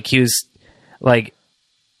 He was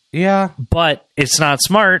yeah, but it's not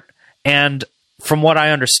smart. And from what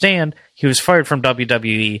I understand, he was fired from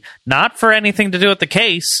WWE, not for anything to do with the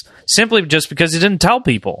case, simply just because he didn't tell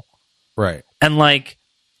people. Right. And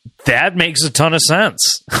that makes a ton of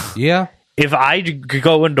sense. Yeah. If I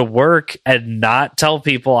go into work and not tell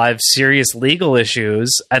people I have serious legal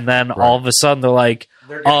issues, and then all of a sudden they're like,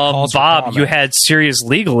 Bob, you had serious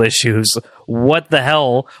legal issues. What the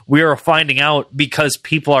hell? We are finding out because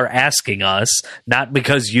people are asking us, not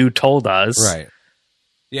because you told us. Right.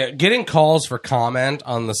 Yeah, getting calls for comment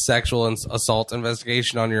on the sexual assault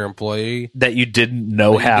investigation on your employee that you didn't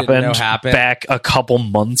know That you didn't know happened. back a couple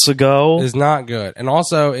months ago. is not good. And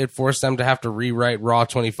also, it forced them to have to rewrite Raw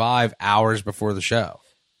 25 hours before the show.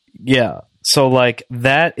 Yeah. So, like,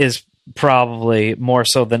 that is probably more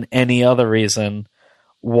so than any other reason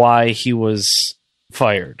why he was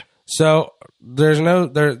fired. So there's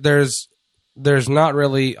not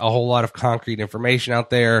really a whole lot of concrete information out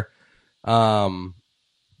there.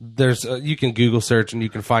 There's you can Google search and you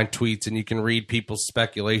can find tweets and you can read people's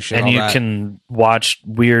speculation And all you that. can watch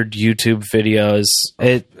weird YouTube videos.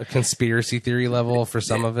 A conspiracy theory level for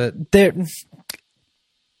some of it. There's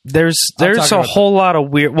talking a about whole lot of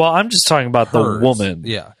weird. Well, I'm just talking about Hers. the woman.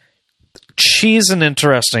 Yeah. She's an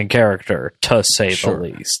interesting character, to say Sure.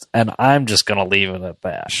 the least. And I'm just going to leave it at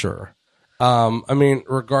that. Sure. I mean,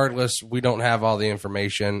 regardless, we don't have all the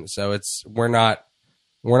information, so we're not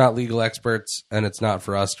legal experts, and it's not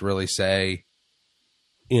for us to really say,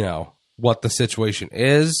 what the situation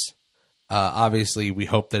is. Obviously, we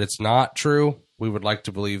hope that it's not true. We would like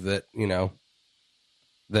to believe that,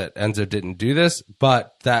 that Enzo didn't do this,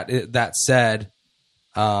 but that said,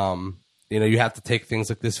 you have to take things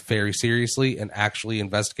like this very seriously and actually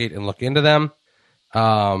investigate and look into them,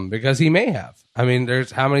 because he may have. I mean,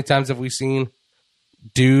 how many times have we seen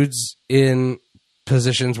dudes in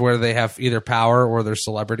positions where they have either power or they're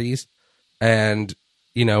celebrities and,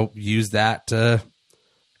 use that to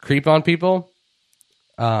creep on people?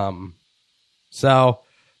 So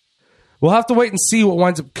we'll have to wait and see what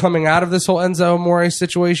winds up coming out of this whole Enzo Amore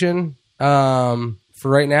situation. For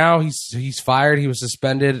right now, he's fired. He was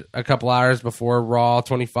suspended a couple hours before Raw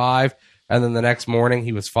 25, and then the next morning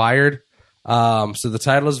he was fired. So the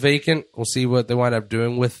title is vacant. We'll see what they wind up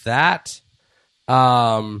doing with that.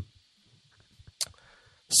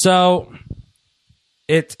 So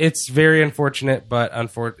it's very unfortunate, but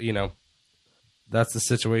that's the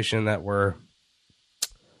situation that we're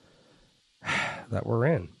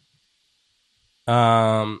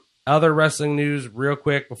in. Other wrestling news real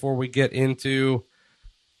quick before we get into,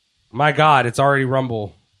 my God, it's already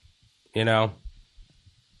Rumble,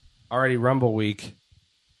 already Rumble week.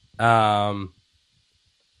 Michelle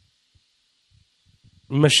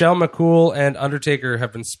McCool and Undertaker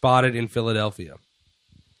have been spotted in Philadelphia.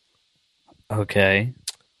 Okay.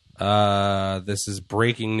 This is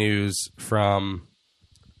breaking news from,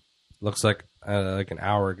 looks like an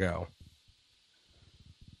hour ago.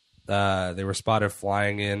 They were spotted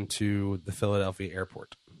flying into the Philadelphia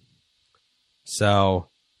airport. So,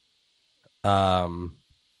 that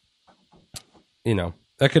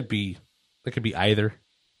could be either.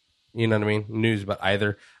 You know what I mean? News about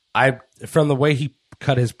either. From the way he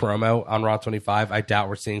cut his promo on Raw 25, I doubt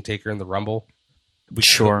we're seeing Taker in the Rumble.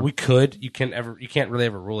 We could. You can't really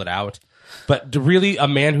ever rule it out. But really, a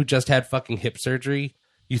man who just had fucking hip surgery,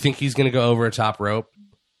 you think he's going to go over a top rope,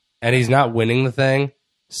 and he's not winning the thing.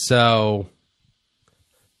 So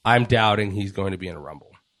I'm doubting he's going to be in a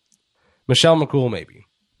Rumble. Michelle McCool,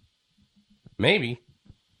 maybe.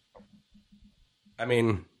 I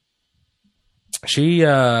mean, she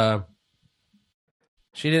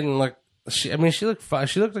didn't look. She looked fine.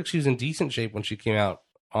 She looked like she was in decent shape when she came out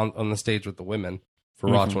on the stage with the women for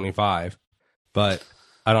Raw 25. But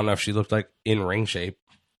I don't know if she looked like in ring shape.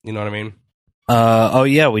 You know what I mean? Oh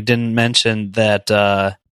yeah, we didn't mention that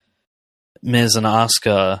Miz and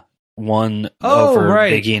Asuka won over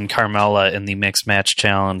Biggie and Carmella in the mixed match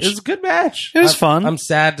challenge. It was a good match. It was fun. I'm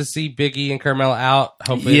sad to see Biggie and Carmella out.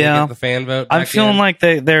 Hopefully they get the fan vote back I'm feeling in. like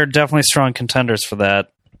they're definitely strong contenders for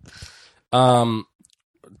that.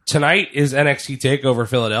 Tonight is NXT TakeOver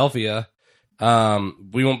Philadelphia.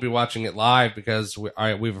 We won't be watching it live because we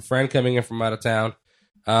have a friend coming in from out of town.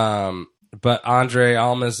 But Andre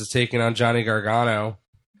Almas is taking on Johnny Gargano.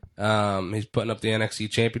 He's putting up the NXT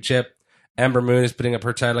Championship. Ember Moon is putting up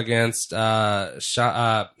her title against I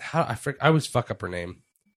always fuck up her name.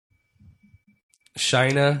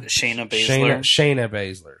 Shayna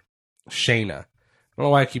Baszler. Shayna. I don't know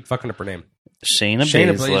why I keep fucking up her name. Shayna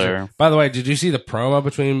Baszler. By the way, did you see the promo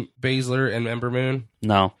between Baszler and Ember Moon?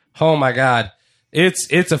 No. Oh my God.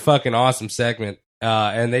 It's a fucking awesome segment.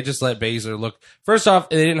 And they just let Baszler look. First off,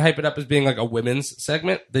 they didn't hype it up as being like a women's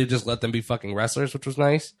segment. They just let them be fucking wrestlers, which was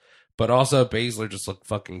nice. But also, Baszler just looked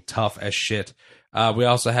fucking tough as shit. We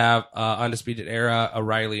also have Undisputed Era.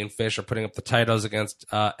 O'Reilly and Fish are putting up the titles against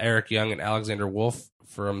Eric Young and Alexander Wolf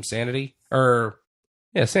from Sanity.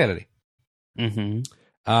 Sanity.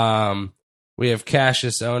 Mm-hmm. We have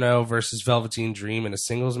Cassius Ohno versus Velveteen Dream in a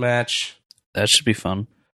singles match. That should be fun.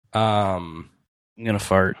 I'm gonna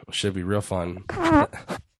fart. Should be real fun.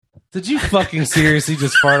 Did you fucking seriously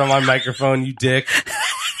just fart on my microphone, you dick?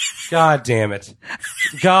 God damn it.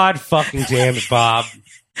 God fucking damn it, Bob.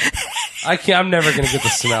 I'm never going to get the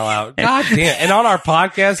smell out. God damn. And on our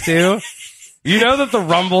podcast, too, you know that the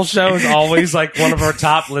Rumble show is always like one of our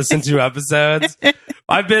top listened to episodes.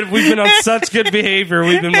 We've been on such good behavior.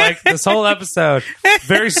 We've been like this whole episode,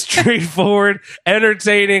 very straightforward,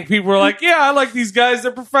 entertaining. People were like, yeah, I like these guys.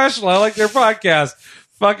 They're professional. I like their podcast.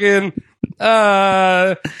 Fucking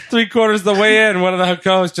 3/4 of the way in, one of the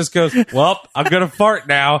co-hosts just goes, well, I'm going to fart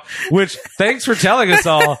now, which thanks for telling us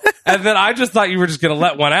all. And then I just thought you were just going to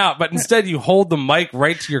let one out, but instead you hold the mic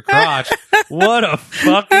right to your crotch. What a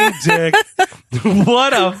fucking dick.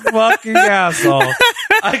 What a fucking asshole.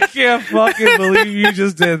 I can't fucking believe you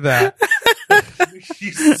just did that.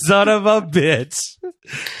 You son of a bitch.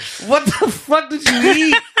 What the fuck did you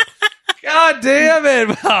eat? God damn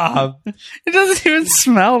it, Bob. It doesn't even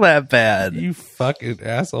smell that bad. You fucking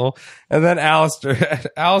asshole. And then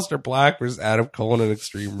Alistair Black versus Adam Cole in an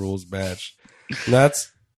Extreme Rules match. And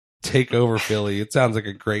that's Takeover Philly. It sounds like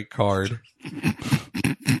a great card.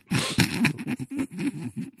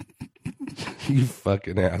 You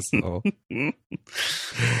fucking asshole.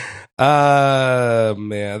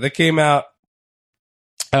 Man. They came out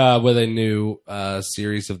with a new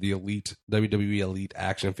series of the Elite, WWE Elite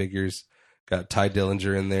action figures. Got Ty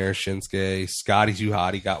Dillinger in there, Shinsuke, Scotty 2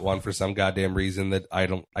 Hotty got one for some goddamn reason that I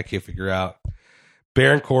can't figure out.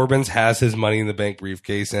 Baron Corbin's has his Money in the Bank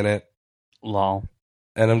briefcase in it. Lol.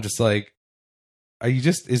 And I'm just like,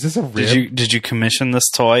 is this a rib? Did you commission this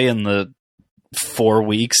toy in the 4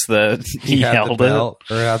 weeks that he held it? Or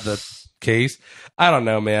had the case? I don't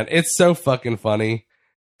know, man. It's so fucking funny.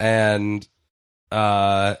 And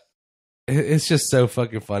it's just so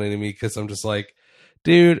fucking funny to me because I'm just like,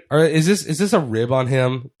 dude, is this a rib on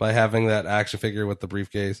him by having that action figure with the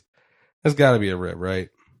briefcase? There's got to be a rib, right?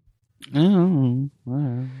 Oh,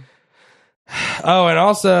 and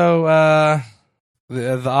also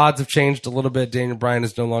the odds have changed a little bit. Daniel Bryan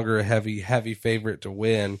is no longer a heavy favorite to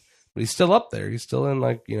win, but he's still up there. He's still in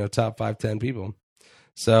top 5-10 people.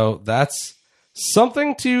 So that's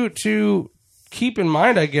something to keep in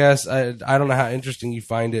mind, I guess. I don't know how interesting you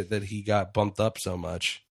find it that he got bumped up so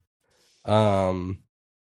much.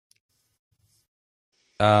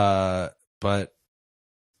 But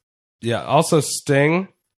yeah, also Sting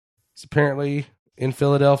is apparently in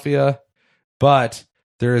Philadelphia, but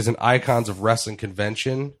there is an Icons of Wrestling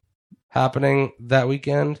convention happening that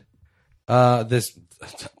weekend. This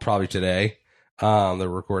probably today. They're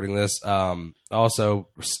recording this. Also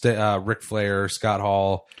Ric Flair, Scott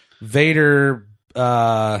Hall, Vader,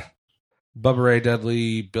 Bubba Ray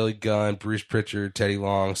Dudley, Billy Gunn, Bruce Pritchard, Teddy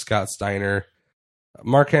Long, Scott Steiner,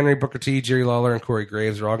 Mark Henry, Booker T, Jerry Lawler, and Corey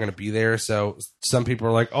Graves are all going to be there. So some people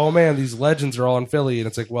are like, "Oh man, these legends are all in Philly," and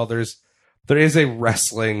it's like, well, there is a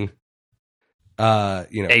wrestling, a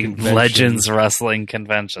convention. Legends wrestling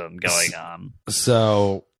convention going on.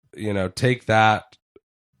 So take that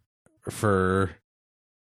for.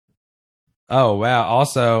 Oh wow!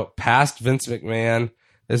 Also, past Vince McMahon.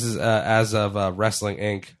 This is as of Wrestling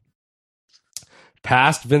Inc.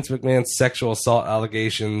 Past Vince McMahon's sexual assault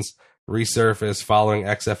allegations resurfaced following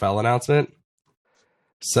XFL announcement.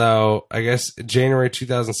 So, I guess January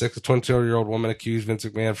 2006, a 22-year-old woman accused Vince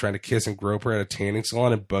McMahon of trying to kiss and grope her at a tanning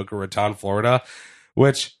salon in Boca Raton, Florida,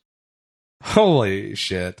 which, holy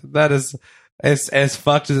shit, that is as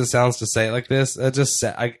fucked as it sounds to say it like this. It just,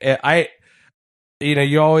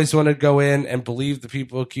 you always want to go in and believe the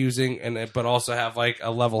people accusing, but also have like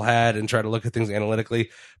a level head and try to look at things analytically.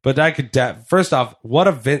 But I could, first off, what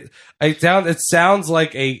a Vince, it sounds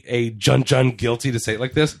like a Jun guilty to say it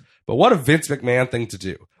like this, but what a Vince McMahon thing to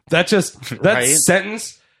do. That Right?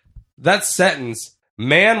 sentence,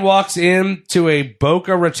 man walks into a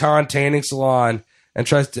Boca Raton tanning salon and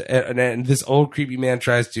tries to, and this old creepy man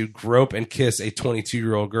tries to grope and kiss a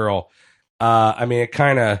 22-year-old girl. It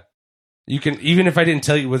kind of, you can, even if I didn't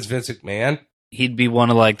tell you it was Vince McMahon, He'd be one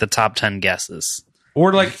of like the top 10 guesses.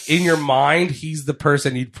 or like in your mind, he's the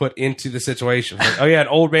person you'd put into the situation. Like, oh yeah, an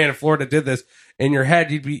old man in Florida did this. In your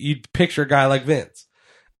head, you'd picture a guy like Vince.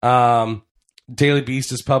 Daily Beast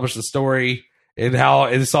has published the story and how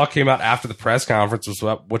this all came out after the press conference,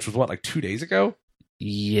 which was like 2 days ago.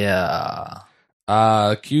 Yeah.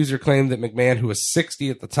 Accuser claimed that McMahon, who was 60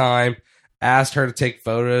 at the time, asked her to take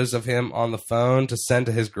photos of him on the phone to send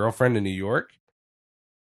to his girlfriend in New York.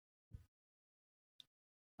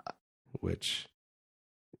 Which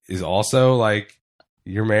is also like,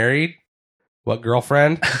 you're married? What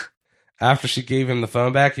girlfriend? After she gave him the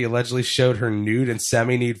phone back, he allegedly showed her nude and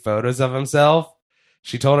semi-nude photos of himself.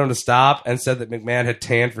 She told him to stop and said that McMahon had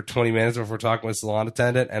tanned for 20 minutes before talking with a salon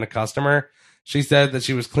attendant and a customer. She said that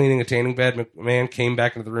she was cleaning a tanning bed. McMahon came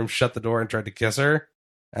back into the room, shut the door, and tried to kiss her.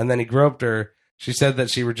 And then he groped her. She said that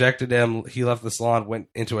she rejected him. He left the salon, went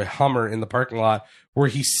into a Hummer in the parking lot where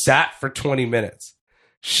he sat for 20 minutes.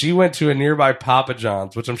 She went to a nearby Papa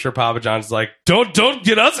John's, which I'm sure Papa John's is like, don't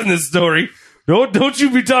get us in this story. Don't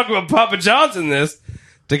you be talking about Papa John's in this,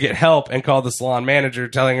 to get help, and called the salon manager,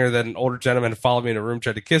 telling her that an older gentleman had followed me in a room,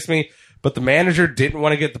 tried to kiss me, but the manager didn't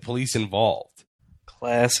want to get the police involved.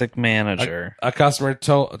 Classic manager. A customer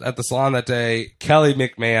told at the salon that day, Kelly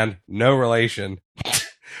McMahon, no relation.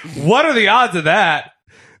 What are the odds of that?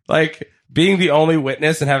 Like, being the only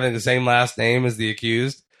witness and having the same last name as the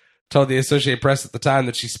accused, told the Associated Press at the time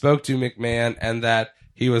that she spoke to McMahon and that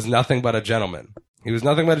he was nothing but a gentleman. He was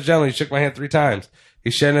nothing but a gentleman. He shook my hand 3 times. He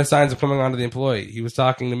showed no signs of coming on to the employee. He was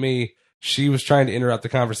talking to me. She was trying to interrupt the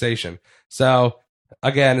conversation. So,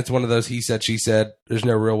 again, it's one of those he said, she said. There's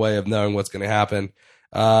no real way of knowing what's going to happen.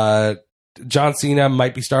 John Cena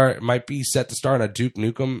might be set to star in a Duke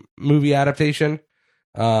Nukem movie adaptation.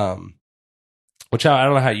 Which I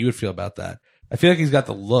don't know how you would feel about that. I feel like he's got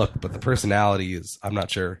the look, but the personality is, I'm not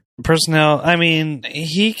sure. I mean,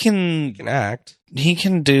 he can act. He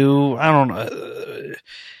can do, I don't know.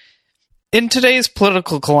 In today's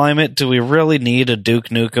political climate, do we really need a Duke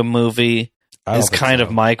Nukem movie? Is kind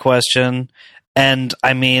of my question. And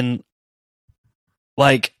I mean,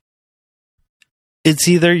 like, it's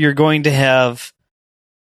either you're going to have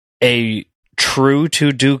a true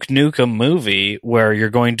to Duke Nukem movie where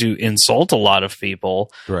you're going to insult a lot of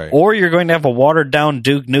people, right, or you're going to have a watered down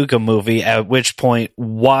Duke Nukem movie, at which point,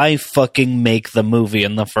 why fucking make the movie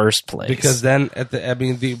in the first place? Because then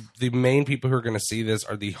the main people who are going to see this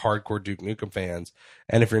are the hardcore Duke Nukem fans,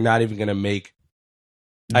 and if you're not even going to make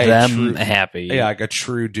them happy, like a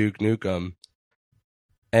true Duke Nukem,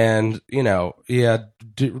 and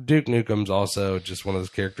Duke Nukem's also just one of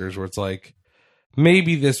those characters where it's like,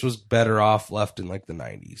 maybe this was better off left in like the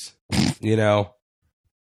 90s,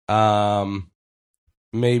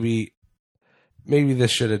 maybe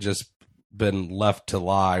this should have just been left to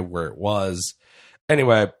lie where it was.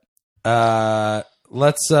 Anyway,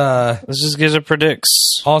 let's just get it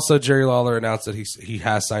predicts. Also, Jerry Lawler announced that he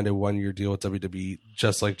has signed a 1-year deal with WWE,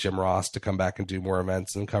 just like Jim Ross, to come back and do more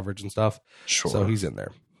events and coverage and stuff. Sure. So he's in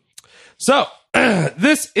there. So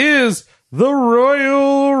this is the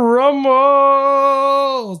Royal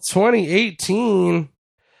Rumble 2018.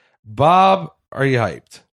 Bob, are you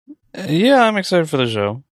hyped? Yeah, I'm excited for the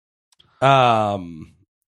show.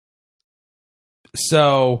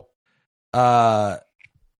 So, I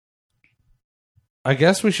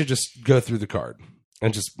guess we should just go through the card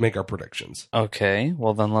and just make our predictions. Okay,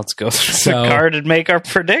 well then let's go through the card and make our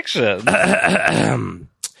predictions.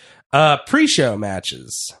 Pre-show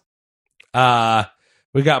matches.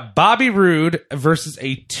 We got Bobby Roode versus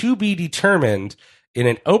a to be determined in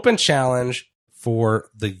an open challenge for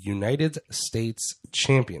the United States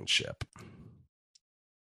Championship.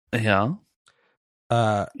 Yeah.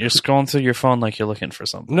 You're scrolling through your phone like you're looking for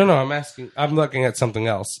something. No, I'm looking at something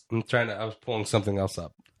else. I was pulling something else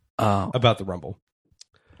up about the Rumble.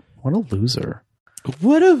 What a loser.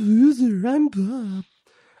 I'm Bob.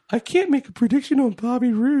 I can't make a prediction on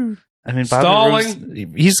Bobby Roode. I mean,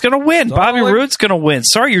 he's going to win. Bobby Roode's going to win.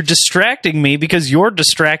 Sorry, you're distracting me because you're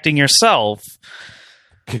distracting yourself.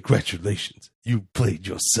 Congratulations. You played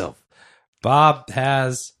yourself. Bob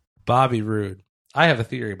has Bobby Roode. I have a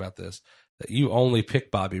theory about this, that you only pick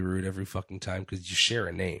Bobby Roode every fucking time because you share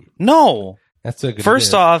a name. No. That's so good.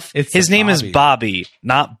 First off, his name is Bobby,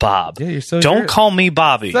 not Bob. Yeah, you're so Don't call me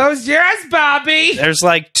Bobby. So's yours, Bobby. There's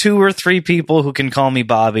like 2 or 3 people who can call me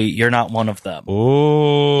Bobby. You're not one of them.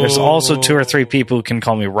 Oh. There's also 2 or 3 people who can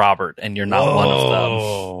call me Robert, and you're not one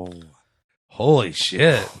of them. Holy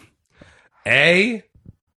shit. A,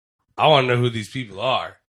 I want to know who these people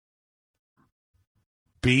are.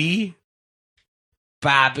 B,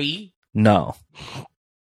 Bobby. No.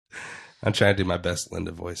 I'm trying to do my best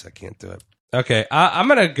Linda voice. I can't do it. Okay, I'm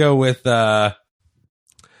going to go with, do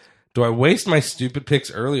I waste my stupid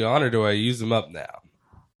picks early on or do I use them up now?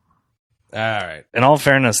 All right. In all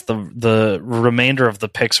fairness, the remainder of the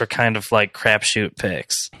picks are kind of like crapshoot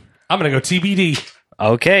picks. I'm going to go TBD.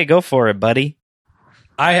 Okay, go for it, buddy.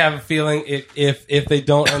 I have a feeling if they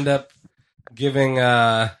don't end up giving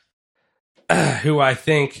who I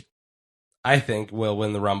think will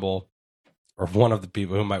win the Rumble, or one of the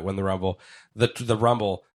people who might win the Rumble, the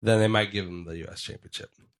Rumble, then they might give him the U.S. Championship.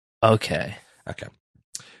 Okay.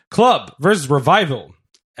 Club versus Revival.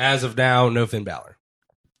 As of now, no Finn Balor.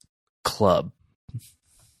 Club.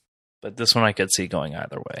 But this one I could see going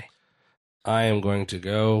either way. I am going to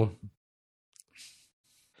go...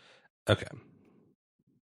 Okay.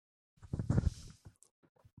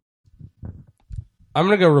 I'm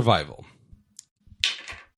going to go Revival.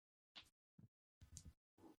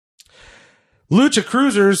 Lucha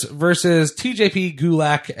Cruisers versus TJP,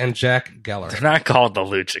 Gulak, and Jack Geller. They're not called the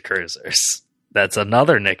Lucha Cruisers. That's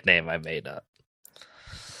another nickname I made up.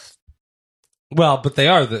 Well, but they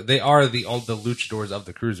are the luchadors of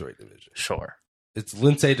the Cruiserweight division. Sure. It's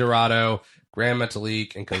Lince Dorado, Gran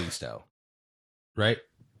Metalik, and Kalisto. Right?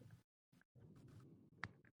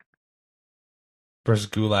 Versus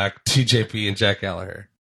Gulak, TJP, and Jack Gallagher.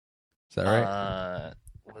 Is that right?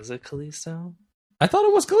 Was it Kalisto? I thought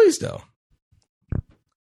it was Kalisto.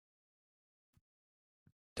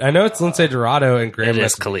 I know it's Lince Dorado and Gran Metalik. It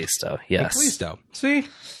is Kalisto, yes. And Kalisto. See?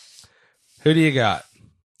 Who do you got?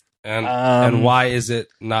 And why is it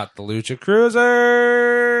not the Lucha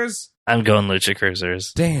Cruisers? I'm going Lucha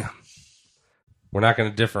Cruisers. Damn. We're not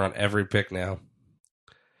going to differ on every pick now.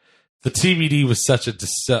 The TBD was such a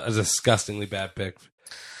disgustingly bad pick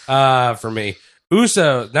for me.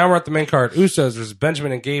 Uso, now we're at the main card. Usos versus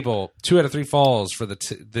Benjamin and Gable. 2 out of 3 falls for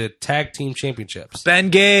the tag team championships. Ben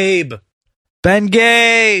Gabe.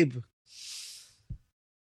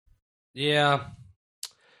 Yeah.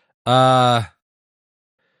 Part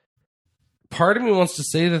of me wants to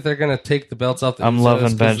say that they're going to take the belts off the I'm Usos loving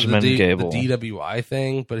 'cause Benjamin of Gable. the DWI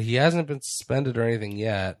thing, but he hasn't been suspended or anything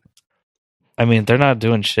yet. I mean, they're not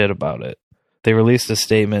doing shit about it. They released a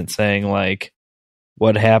statement saying, like,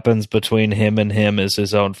 what happens between him and him is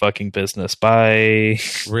his own fucking business. Bye.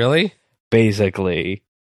 Really? Basically.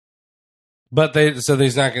 But so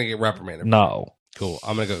he's not going to get reprimanded. No. Cool.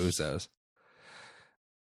 I'm going to go Usos.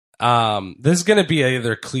 This is going to be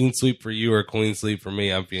either clean sweep for you or clean sweep for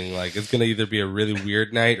me. I'm feeling like it's going to either be a really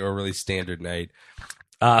weird night or a really standard night.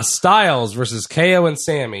 Styles versus KO and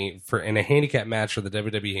Sammy in a handicap match for the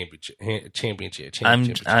WWE Championship.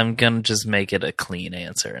 I'm gonna just make it a clean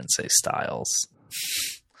answer and say Styles.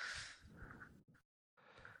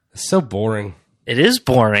 It's so boring. It is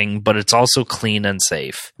boring, but it's also clean and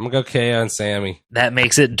safe. I'm gonna go KO and Sammy. That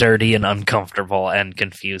makes it dirty and uncomfortable and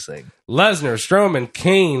confusing. Lesnar, Strowman,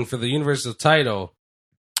 Kane for the Universal title.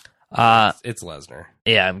 It's Lesnar.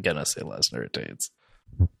 Yeah, I'm gonna say Lesnar retains.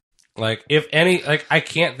 Like, if any, like, I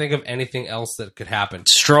can't think of anything else that could happen.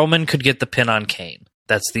 Strowman could get the pin on Kane.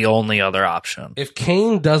 That's the only other option. If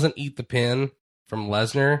Kane doesn't eat the pin from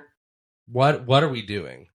Lesnar, what are we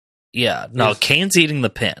doing? Yeah, no, Kane's eating the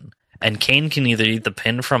pin. And Kane can either eat the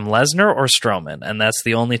pin from Lesnar or Strowman, and that's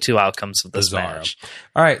the only two outcomes of this match.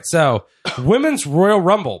 All right, so Women's Royal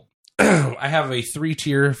Rumble. I have a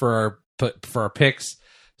 3-tier for our picks.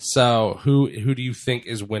 So who do you think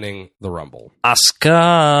is winning the Rumble?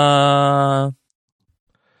 Asuka.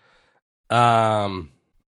 I'm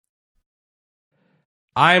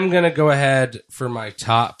gonna go ahead for my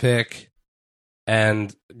top pick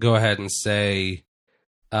and go ahead and say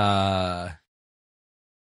I'm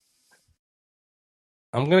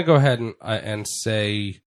gonna go ahead and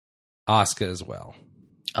say Asuka as well.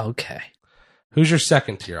 Okay. Who's your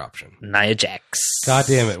second tier option? Nia Jax. God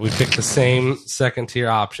damn it. We picked the same second tier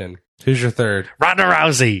option. Who's your third? Ronda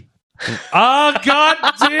Rousey. Oh, God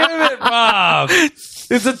damn it, Bob.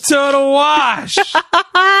 It's a total wash.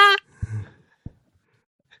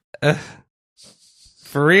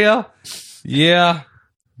 For real? Yeah.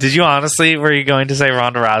 Did you honestly, were you going to say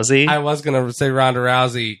Ronda Rousey? I was going to say Ronda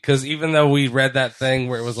Rousey because even though we read that thing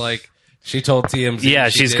where it was like, she told TMZ. Yeah,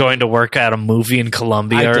 she's going to work at a movie in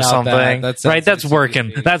Colombia or something. Right? That's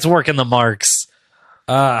working. That's working the marks.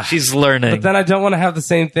 She's learning. But then I don't want to have the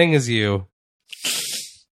same thing as you.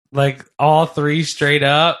 Like all three straight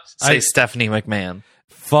up. Say Stephanie McMahon.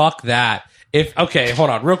 Fuck that. Okay,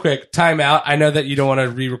 hold on, real quick. Time out. I know that you don't want to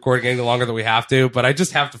re-record any longer than we have to, but I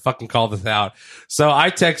just have to fucking call this out. So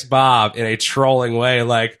I text Bob in a trolling way,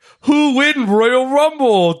 like, "Who win Royal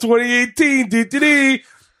Rumble 2018?"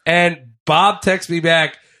 And Bob texts me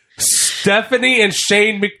back, Stephanie and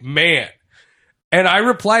Shane McMahon. And I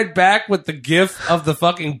replied back with the gif of the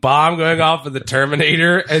fucking bomb going off of the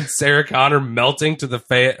Terminator and Sarah Connor melting to the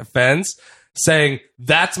fence, saying,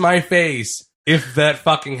 "That's my face if that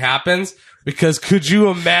fucking happens." Because could you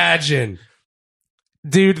imagine?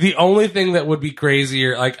 Dude, the only thing that would be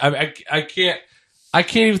crazier, like, I can't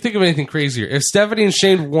even think of anything crazier. If Stephanie and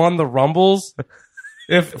Shane won the Rumbles...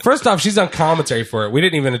 First off, she's on commentary for it. We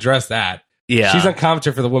didn't even address that. Yeah. She's on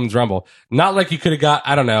commentary for the Women's Rumble. Not like you could have got,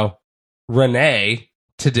 I don't know, Renee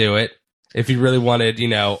to do it if you really wanted,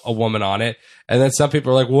 a woman on it. And then some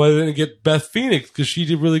people are like, well, why didn't it get Beth Phoenix? Because she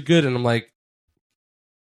did really good. And I'm like,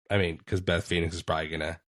 I mean, because Beth Phoenix is probably going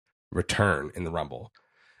to return in the Rumble.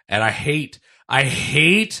 And I hate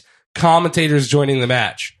commentators joining the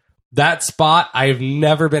match. That spot I've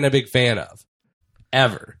never been a big fan of.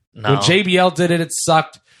 Ever. No. When JBL did it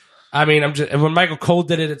sucked. I mean, when Michael Cole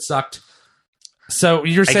did it sucked. So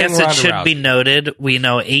you're I saying guess it Ronda should Rousey. be noted, we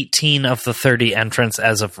know 18 of the 30 entrants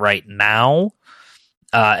as of right now.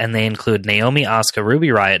 And they include Naomi, Asuka, Ruby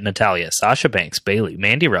Riott, Natalya, Sasha Banks, Bayley,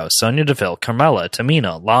 Mandy Rose, Sonya Deville, Carmella,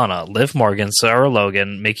 Tamina, Lana, Liv Morgan, Sarah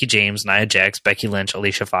Logan, Mickie James, Nia Jax, Becky Lynch,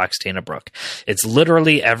 Alicia Fox, Dana Brooke. It's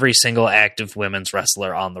literally every single active women's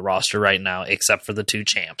wrestler on the roster right now, except for the 2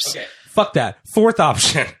 champs. Okay, fuck that. Fourth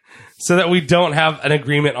option, so that we don't have an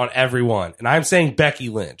agreement on everyone. And I'm saying Becky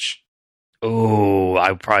Lynch. Ooh,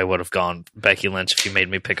 I probably would have gone Becky Lynch if you made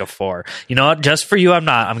me pick a 4. You know what? Just for you, I'm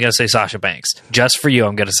not. I'm going to say Sasha Banks. Just for you,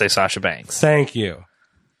 I'm going to say Sasha Banks. Thank you.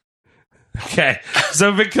 Okay,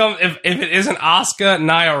 so if it isn't Asuka,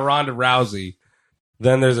 Nia, or Ronda Rousey,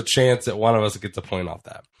 then there's a chance that one of us gets a point off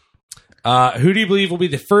that. Who do you believe will be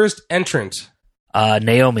the first entrant?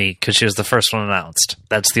 Naomi, because she was the first one announced.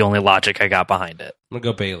 That's the only logic I got behind it. I'm going to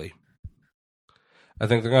go Bayley. I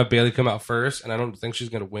think they're going to have Bayley come out first, and I don't think she's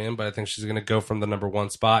going to win, but I think she's going to go from the number 1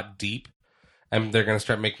 spot deep, and they're going to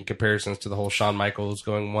start making comparisons to the whole Shawn Michaels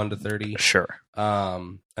going 1 to 30. Sure.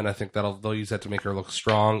 And I think they'll use that to make her look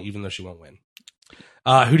strong, even though she won't win.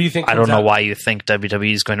 Who do you think? I don't know why you think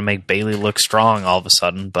WWE is going to make Bayley look strong all of a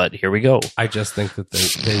sudden, but here we go. I just think that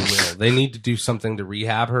they will. They need to do something to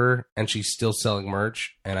rehab her, and she's still selling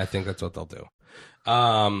merch, and I think that's what they'll do.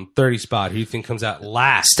 30 spot. Who do you think comes out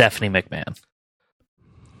last? Stephanie McMahon.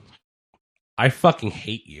 I fucking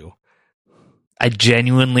hate you. I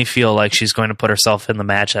genuinely feel like she's going to put herself in the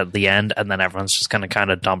match at the end, and then everyone's just going to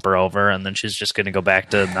kind of dump her over, and then she's just going to go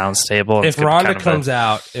back to the announce table. If Ronda comes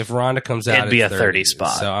out, it'd be a 30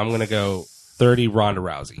 spot. So I'm going to go 30 Ronda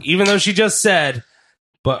Rousey, even though she just said.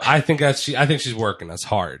 But I think she's working us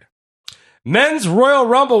hard. Men's Royal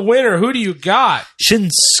Rumble winner. Who do you got?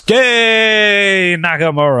 Shinsuke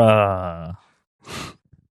Nakamura.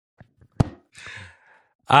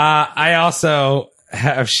 I also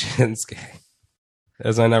have Shinsuke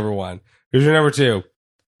as my number 1. Who's your number 2?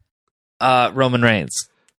 Roman Reigns.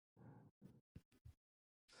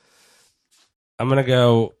 I'm gonna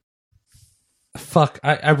go. Fuck.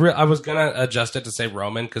 I was gonna adjust it to say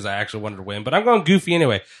Roman because I actually wanted to win, but I'm going goofy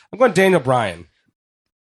anyway. I'm going Daniel Bryan.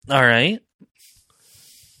 All right.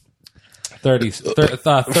 30.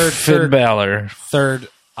 Finn Balor. Third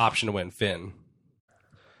option to win. Finn.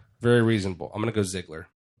 Very reasonable. I'm gonna go Ziggler.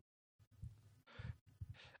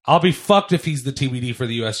 I'll be fucked if he's the TBD for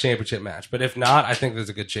the U.S. Championship match. But if not, I think there's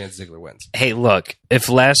a good chance Ziggler wins. Hey, look, if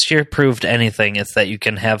last year proved anything, it's that you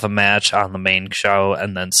can have a match on the main show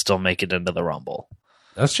and then still make it into the Rumble.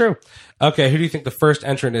 That's true. Okay, who do you think the first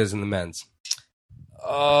entrant is in the men's?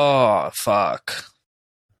 Oh, fuck.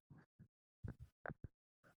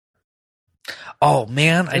 Oh,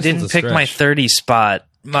 man, I didn't pick my 30 spot.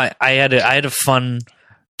 I had a fun,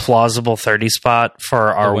 plausible 30 spot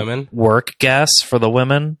for our women? Work guess for the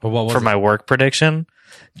women. What was for it? my work prediction.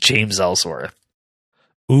 James Ellsworth.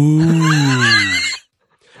 Ooh.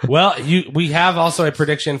 Well, we have also a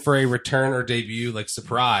prediction for a return or debut, like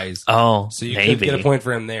surprise. Oh, so you maybe. could get a point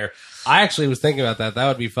for him there. I actually was thinking about that. That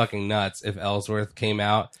would be fucking nuts if Ellsworth came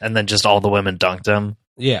out. And then just all the women dunked him.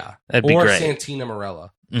 Yeah. That'd be or great. Santina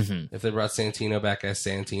Morella. Mm-hmm. If they brought Santino back as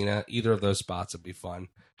Santina, either of those spots would be fun.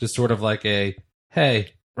 Just sort of like a,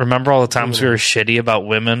 hey. Remember all the times we were shitty about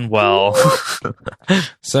women? Well.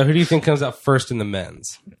 So who do you think comes out first in the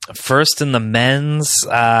men's? First in the men's,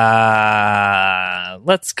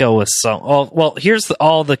 let's go with some. Well, here's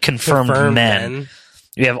all the confirmed men.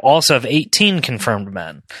 We also have 18 confirmed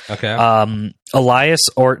men. Okay. Elias,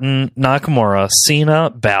 Orton, Nakamura, Cena,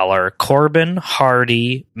 Balor, Corbin,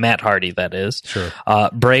 Hardy, Matt Hardy, that is. Sure.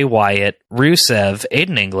 Bray Wyatt, Rusev,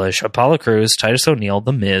 Aiden English, Apollo Crews, Titus O'Neil,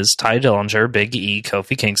 The Miz, Ty Dillinger, Big E,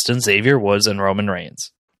 Kofi Kingston, Xavier Woods, and Roman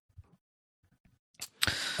Reigns.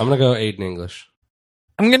 I'm going to go Aiden English.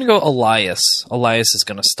 I'm going to go Elias. Elias is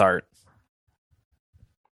going to start.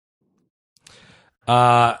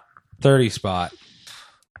 30 spot.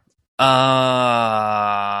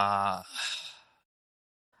 I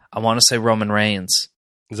want to say Roman Reigns.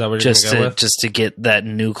 Is that what you're going to go with? Just to get that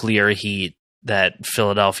nuclear heat that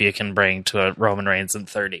Philadelphia can bring to a Roman Reigns in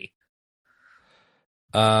 30.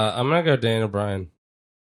 I'm going to go Daniel Bryan.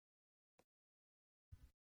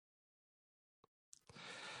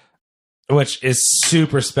 Which is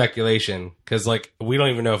super speculation because, like, we don't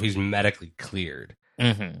even know if he's medically cleared.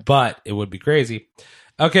 Mm-hmm. But it would be crazy.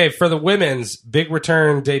 Okay, for the women's big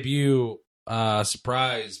return debut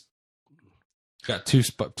surprise, got two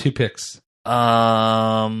picks.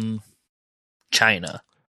 China.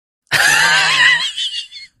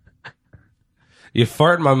 You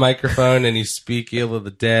fart in my microphone and you speak ill of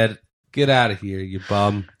the dead. Get out of here, you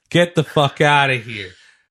bum. Get the fuck out of here.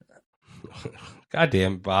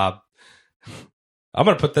 Goddamn, Bob. I'm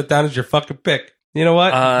going to put that down as your fucking pick. You know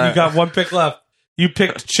what? You got one pick left. You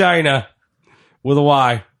picked China with a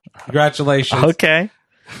Y. Congratulations. Okay.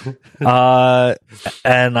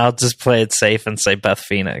 And I'll just play it safe and say Beth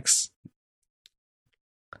Phoenix.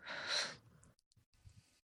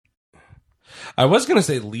 I was going to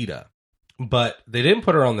say Lita, but they didn't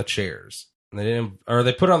put her on the chairs. They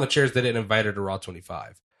put her on the chairs. They didn't invite her to Raw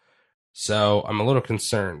 25. So I'm a little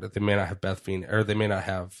concerned that they may not have Beth Phoenix, or they may not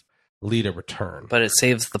have Lita return. But it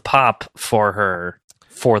saves the pop for her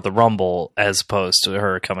for the Rumble as opposed to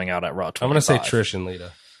her coming out at Raw 25. I'm going to say Trish and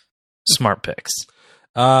Lita. Smart picks.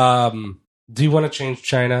 Do you want to change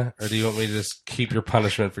China, or do you want me to just keep your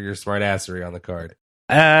punishment for your smart assery on the card?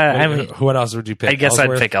 What else would you pick? I guess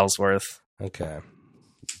Ellsworth? I'd pick Ellsworth. Okay.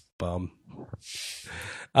 Bum.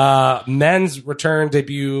 Men's return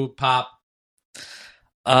debut pop.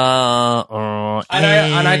 And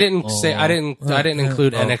I didn't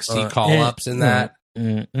include NXT call-ups in that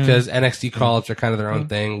because NXT call-ups are kind of their own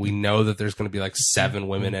thing. We know that there's going to be like 7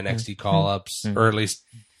 women NXT call-ups, or at least,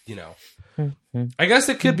 I guess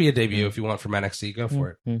it could be a debut if you want from NXT. Go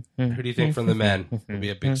for it. Who do you think from the men would be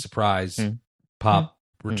a big surprise pop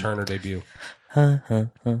return or debut? Yeah,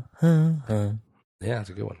 that's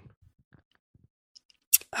a good one.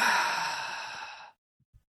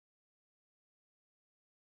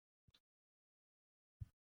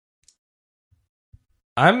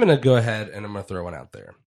 I'm going to go ahead and I'm going to throw one out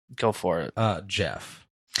there. Go for it. Jeff.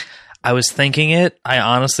 I was thinking it. I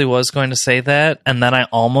honestly was going to say that, and then I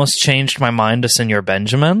almost changed my mind to Senior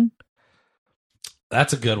Benjamin.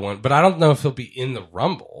 That's a good one, but I don't know if he'll be in the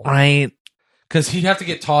Rumble. Right. Because he'd have to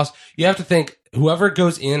get tossed. You have to think whoever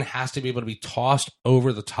goes in has to be able to be tossed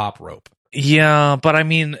over the top rope. Yeah, but I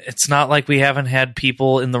mean, it's not like we haven't had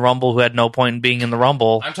people in the Rumble who had no point in being in the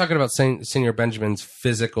Rumble. I'm talking about Senior Benjamin's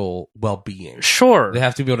physical well-being. Sure. They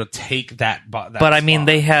have to be able to take that but I mean,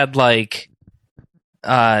 they had, like,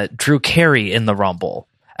 Drew Carey in the Rumble.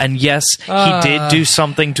 And yes, he did do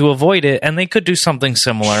something to avoid it, and they could do something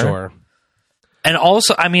similar. Sure. And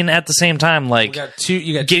also, I mean, at the same time, like,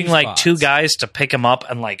 you got getting, like, 2 guys to pick him up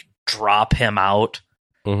and, like, drop him out.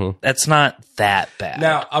 Mm-hmm. That's not that bad.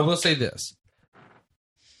 Now, I will say this: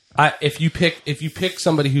 if you pick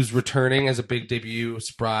somebody who's returning as a big debut,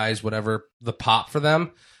 surprise, whatever, the pop for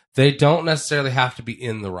them, they don't necessarily have to be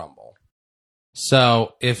in the Rumble.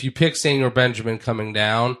 So, if you pick Senior Benjamin coming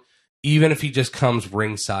down, even if he just comes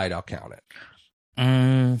ringside, I'll count it.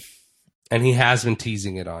 And he has been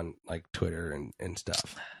teasing it on like Twitter and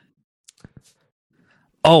stuff.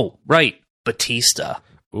 Oh, right, Batista.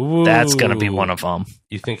 Ooh. That's going to be one of them.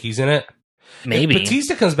 You think he's in it? Maybe. If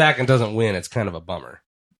Batista comes back and doesn't win, it's kind of a bummer.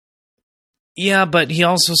 Yeah, but he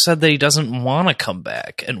also said that he doesn't want to come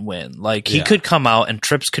back and win. Like, he could come out and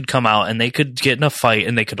Trips could come out and they could get in a fight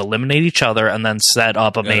and they could eliminate each other and then set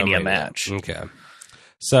up a Mania match. Okay.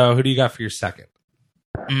 So, who do you got for your second?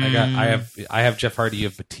 I have Jeff Hardy. You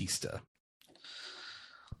have Batista.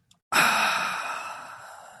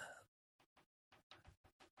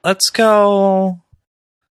 Let's go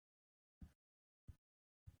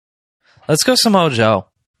Samoa Joe.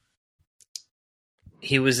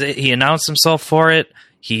 He announced himself for it.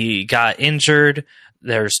 He got injured.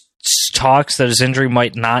 There's talks that his injury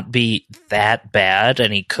might not be that bad,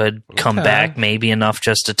 and he could come back maybe enough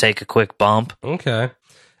just to take a quick bump. Okay.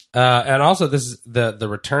 And also, this is the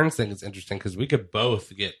returns thing is interesting because we could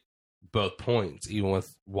both get both points, even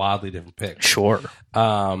with wildly different picks. Sure.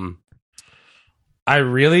 It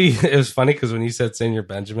was funny because when you said Senior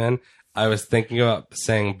Benjamin, I was thinking about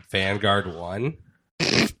saying Vanguard 1.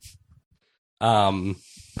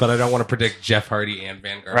 But I don't want to predict Jeff Hardy and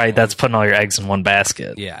Vanguard. Right, 1. that's putting all your eggs in one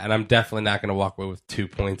basket. Yeah, and I'm definitely not going to walk away with 2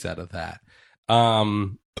 points out of that.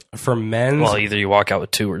 For men's... Well, either you walk out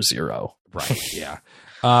with 2 or 0. Right, yeah.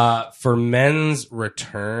 For men's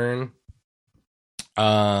return...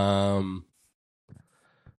 Right,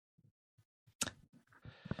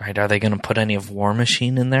 are they going to put any of War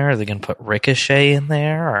Machine in there? Are they going to put Ricochet in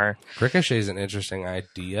there? Or Ricochet is an interesting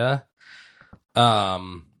idea.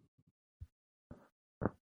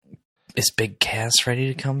 Is Big Cass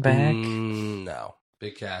ready to come back? No.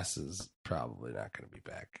 Big Cass is probably not going to be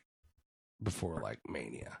back before, like,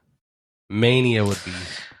 Mania. Mania would be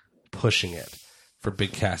pushing it for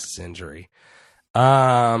Big Cass's injury.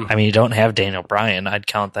 I mean, you don't have Daniel Bryan. I'd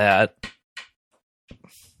count that.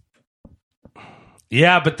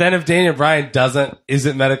 Yeah, but then if Daniel Bryan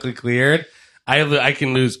isn't medically cleared, I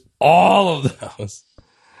can lose all of those.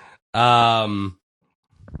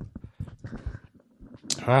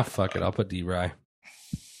 Fuck it. I'll put D-Bry.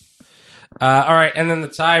 All right, and then the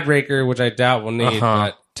tiebreaker, which I doubt we'll need,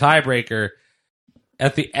 but tiebreaker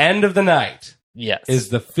at the end of the night is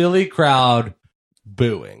the Philly crowd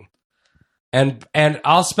booing. And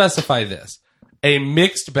I'll specify this. A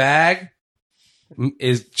mixed bag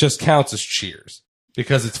just counts as cheers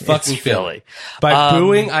because it's fucking Philly. By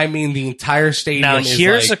booing, I mean the entire stadium. Now, is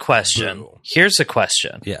here's like, a question. boo. Here's a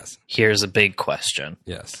question. Yes. Here's a big question.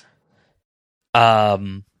 Yes.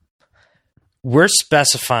 We're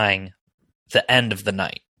specifying the end of the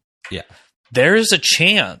night. Yeah. There is a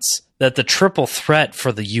chance that the triple threat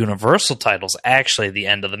for the Universal titles actually the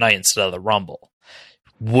end of the night instead of the Rumble.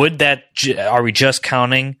 Would that? Are we just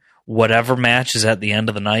counting whatever match is at the end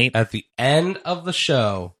of the night? At the end of the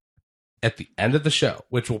show,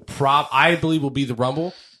 which will I believe will be the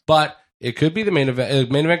Rumble, but it could be the main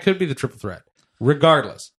event. Main event could be the triple threat.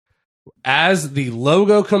 Regardless, as the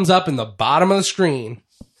logo comes up in the bottom of the screen,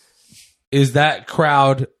 is that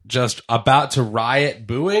crowd just about to riot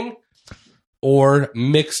booing or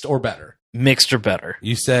mixed or better? Mixed or better.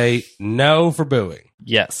 You say no for booing.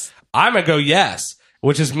 Yes. I'm going to go yes,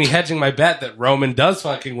 which is me hedging my bet that Roman does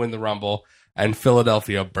fucking win the Rumble and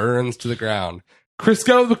Philadelphia burns to the ground.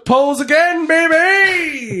 Crisco the polls again,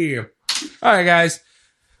 baby! All right, guys.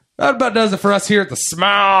 That about does it for us here at the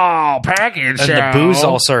Small Package Show. And the boos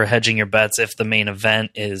also are hedging your bets if the main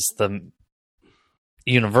event is the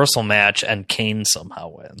Universal match and Kane somehow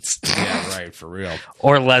wins. Yeah, right, for real.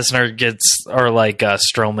 Or Lesnar gets, or like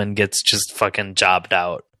Strowman gets just fucking jobbed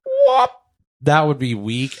out. Whoop. That would be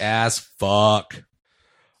weak as fuck.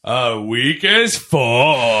 Weak as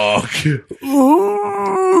fuck. Yeah.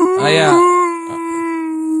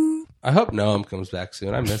 I hope Noam comes back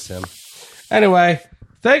soon. I miss him. Anyway,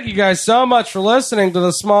 thank you guys so much for listening to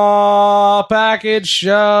the Small Package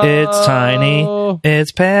Show. It's tiny.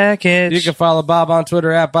 It's package. You can follow Bob on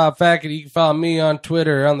Twitter at Bob Fackett. You can follow me on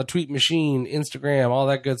Twitter, on the Tweet Machine, Instagram, all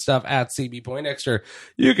that good stuff at CB Poindexter.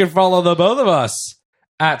 You can follow the both of us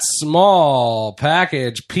at Small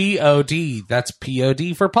Package POD. That's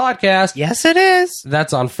POD for podcast. Yes, it is.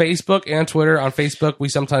 That's on Facebook and Twitter. On Facebook, we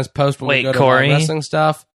sometimes post when we go to Corey, live wrestling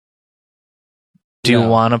stuff. Do you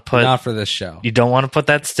want to put... Not for this show. You don't want to put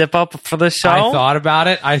that stip up for the show? I thought about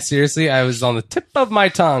it. I was on the tip of my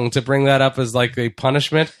tongue to bring that up as like a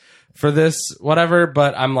punishment for this, whatever.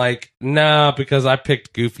 But I'm like, no, because I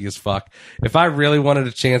picked Goofy as fuck. If I really wanted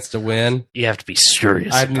a chance to win... You have to be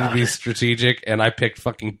serious. I'd need to be strategic, and I picked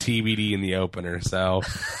fucking TBD in the opener. So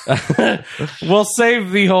we'll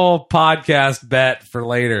save the whole podcast bet for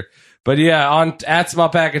later. But yeah, on at Small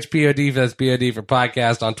Package POD, that's POD for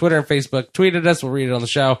podcast, on Twitter and Facebook. Tweet at us, we'll read it on the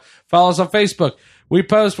show. Follow us on Facebook. We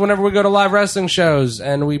post whenever we go to live wrestling shows,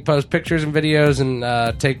 and we post pictures and videos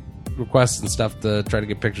and take requests and stuff to try to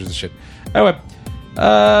get pictures and shit. Anyway,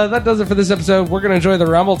 that does it for this episode. We're going to enjoy the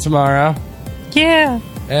Rumble tomorrow. Yeah.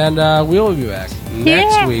 And we'll be back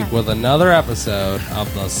next week with another episode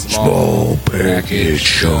of the Small Package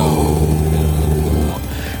Show.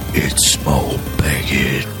 It's Small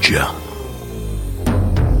Package.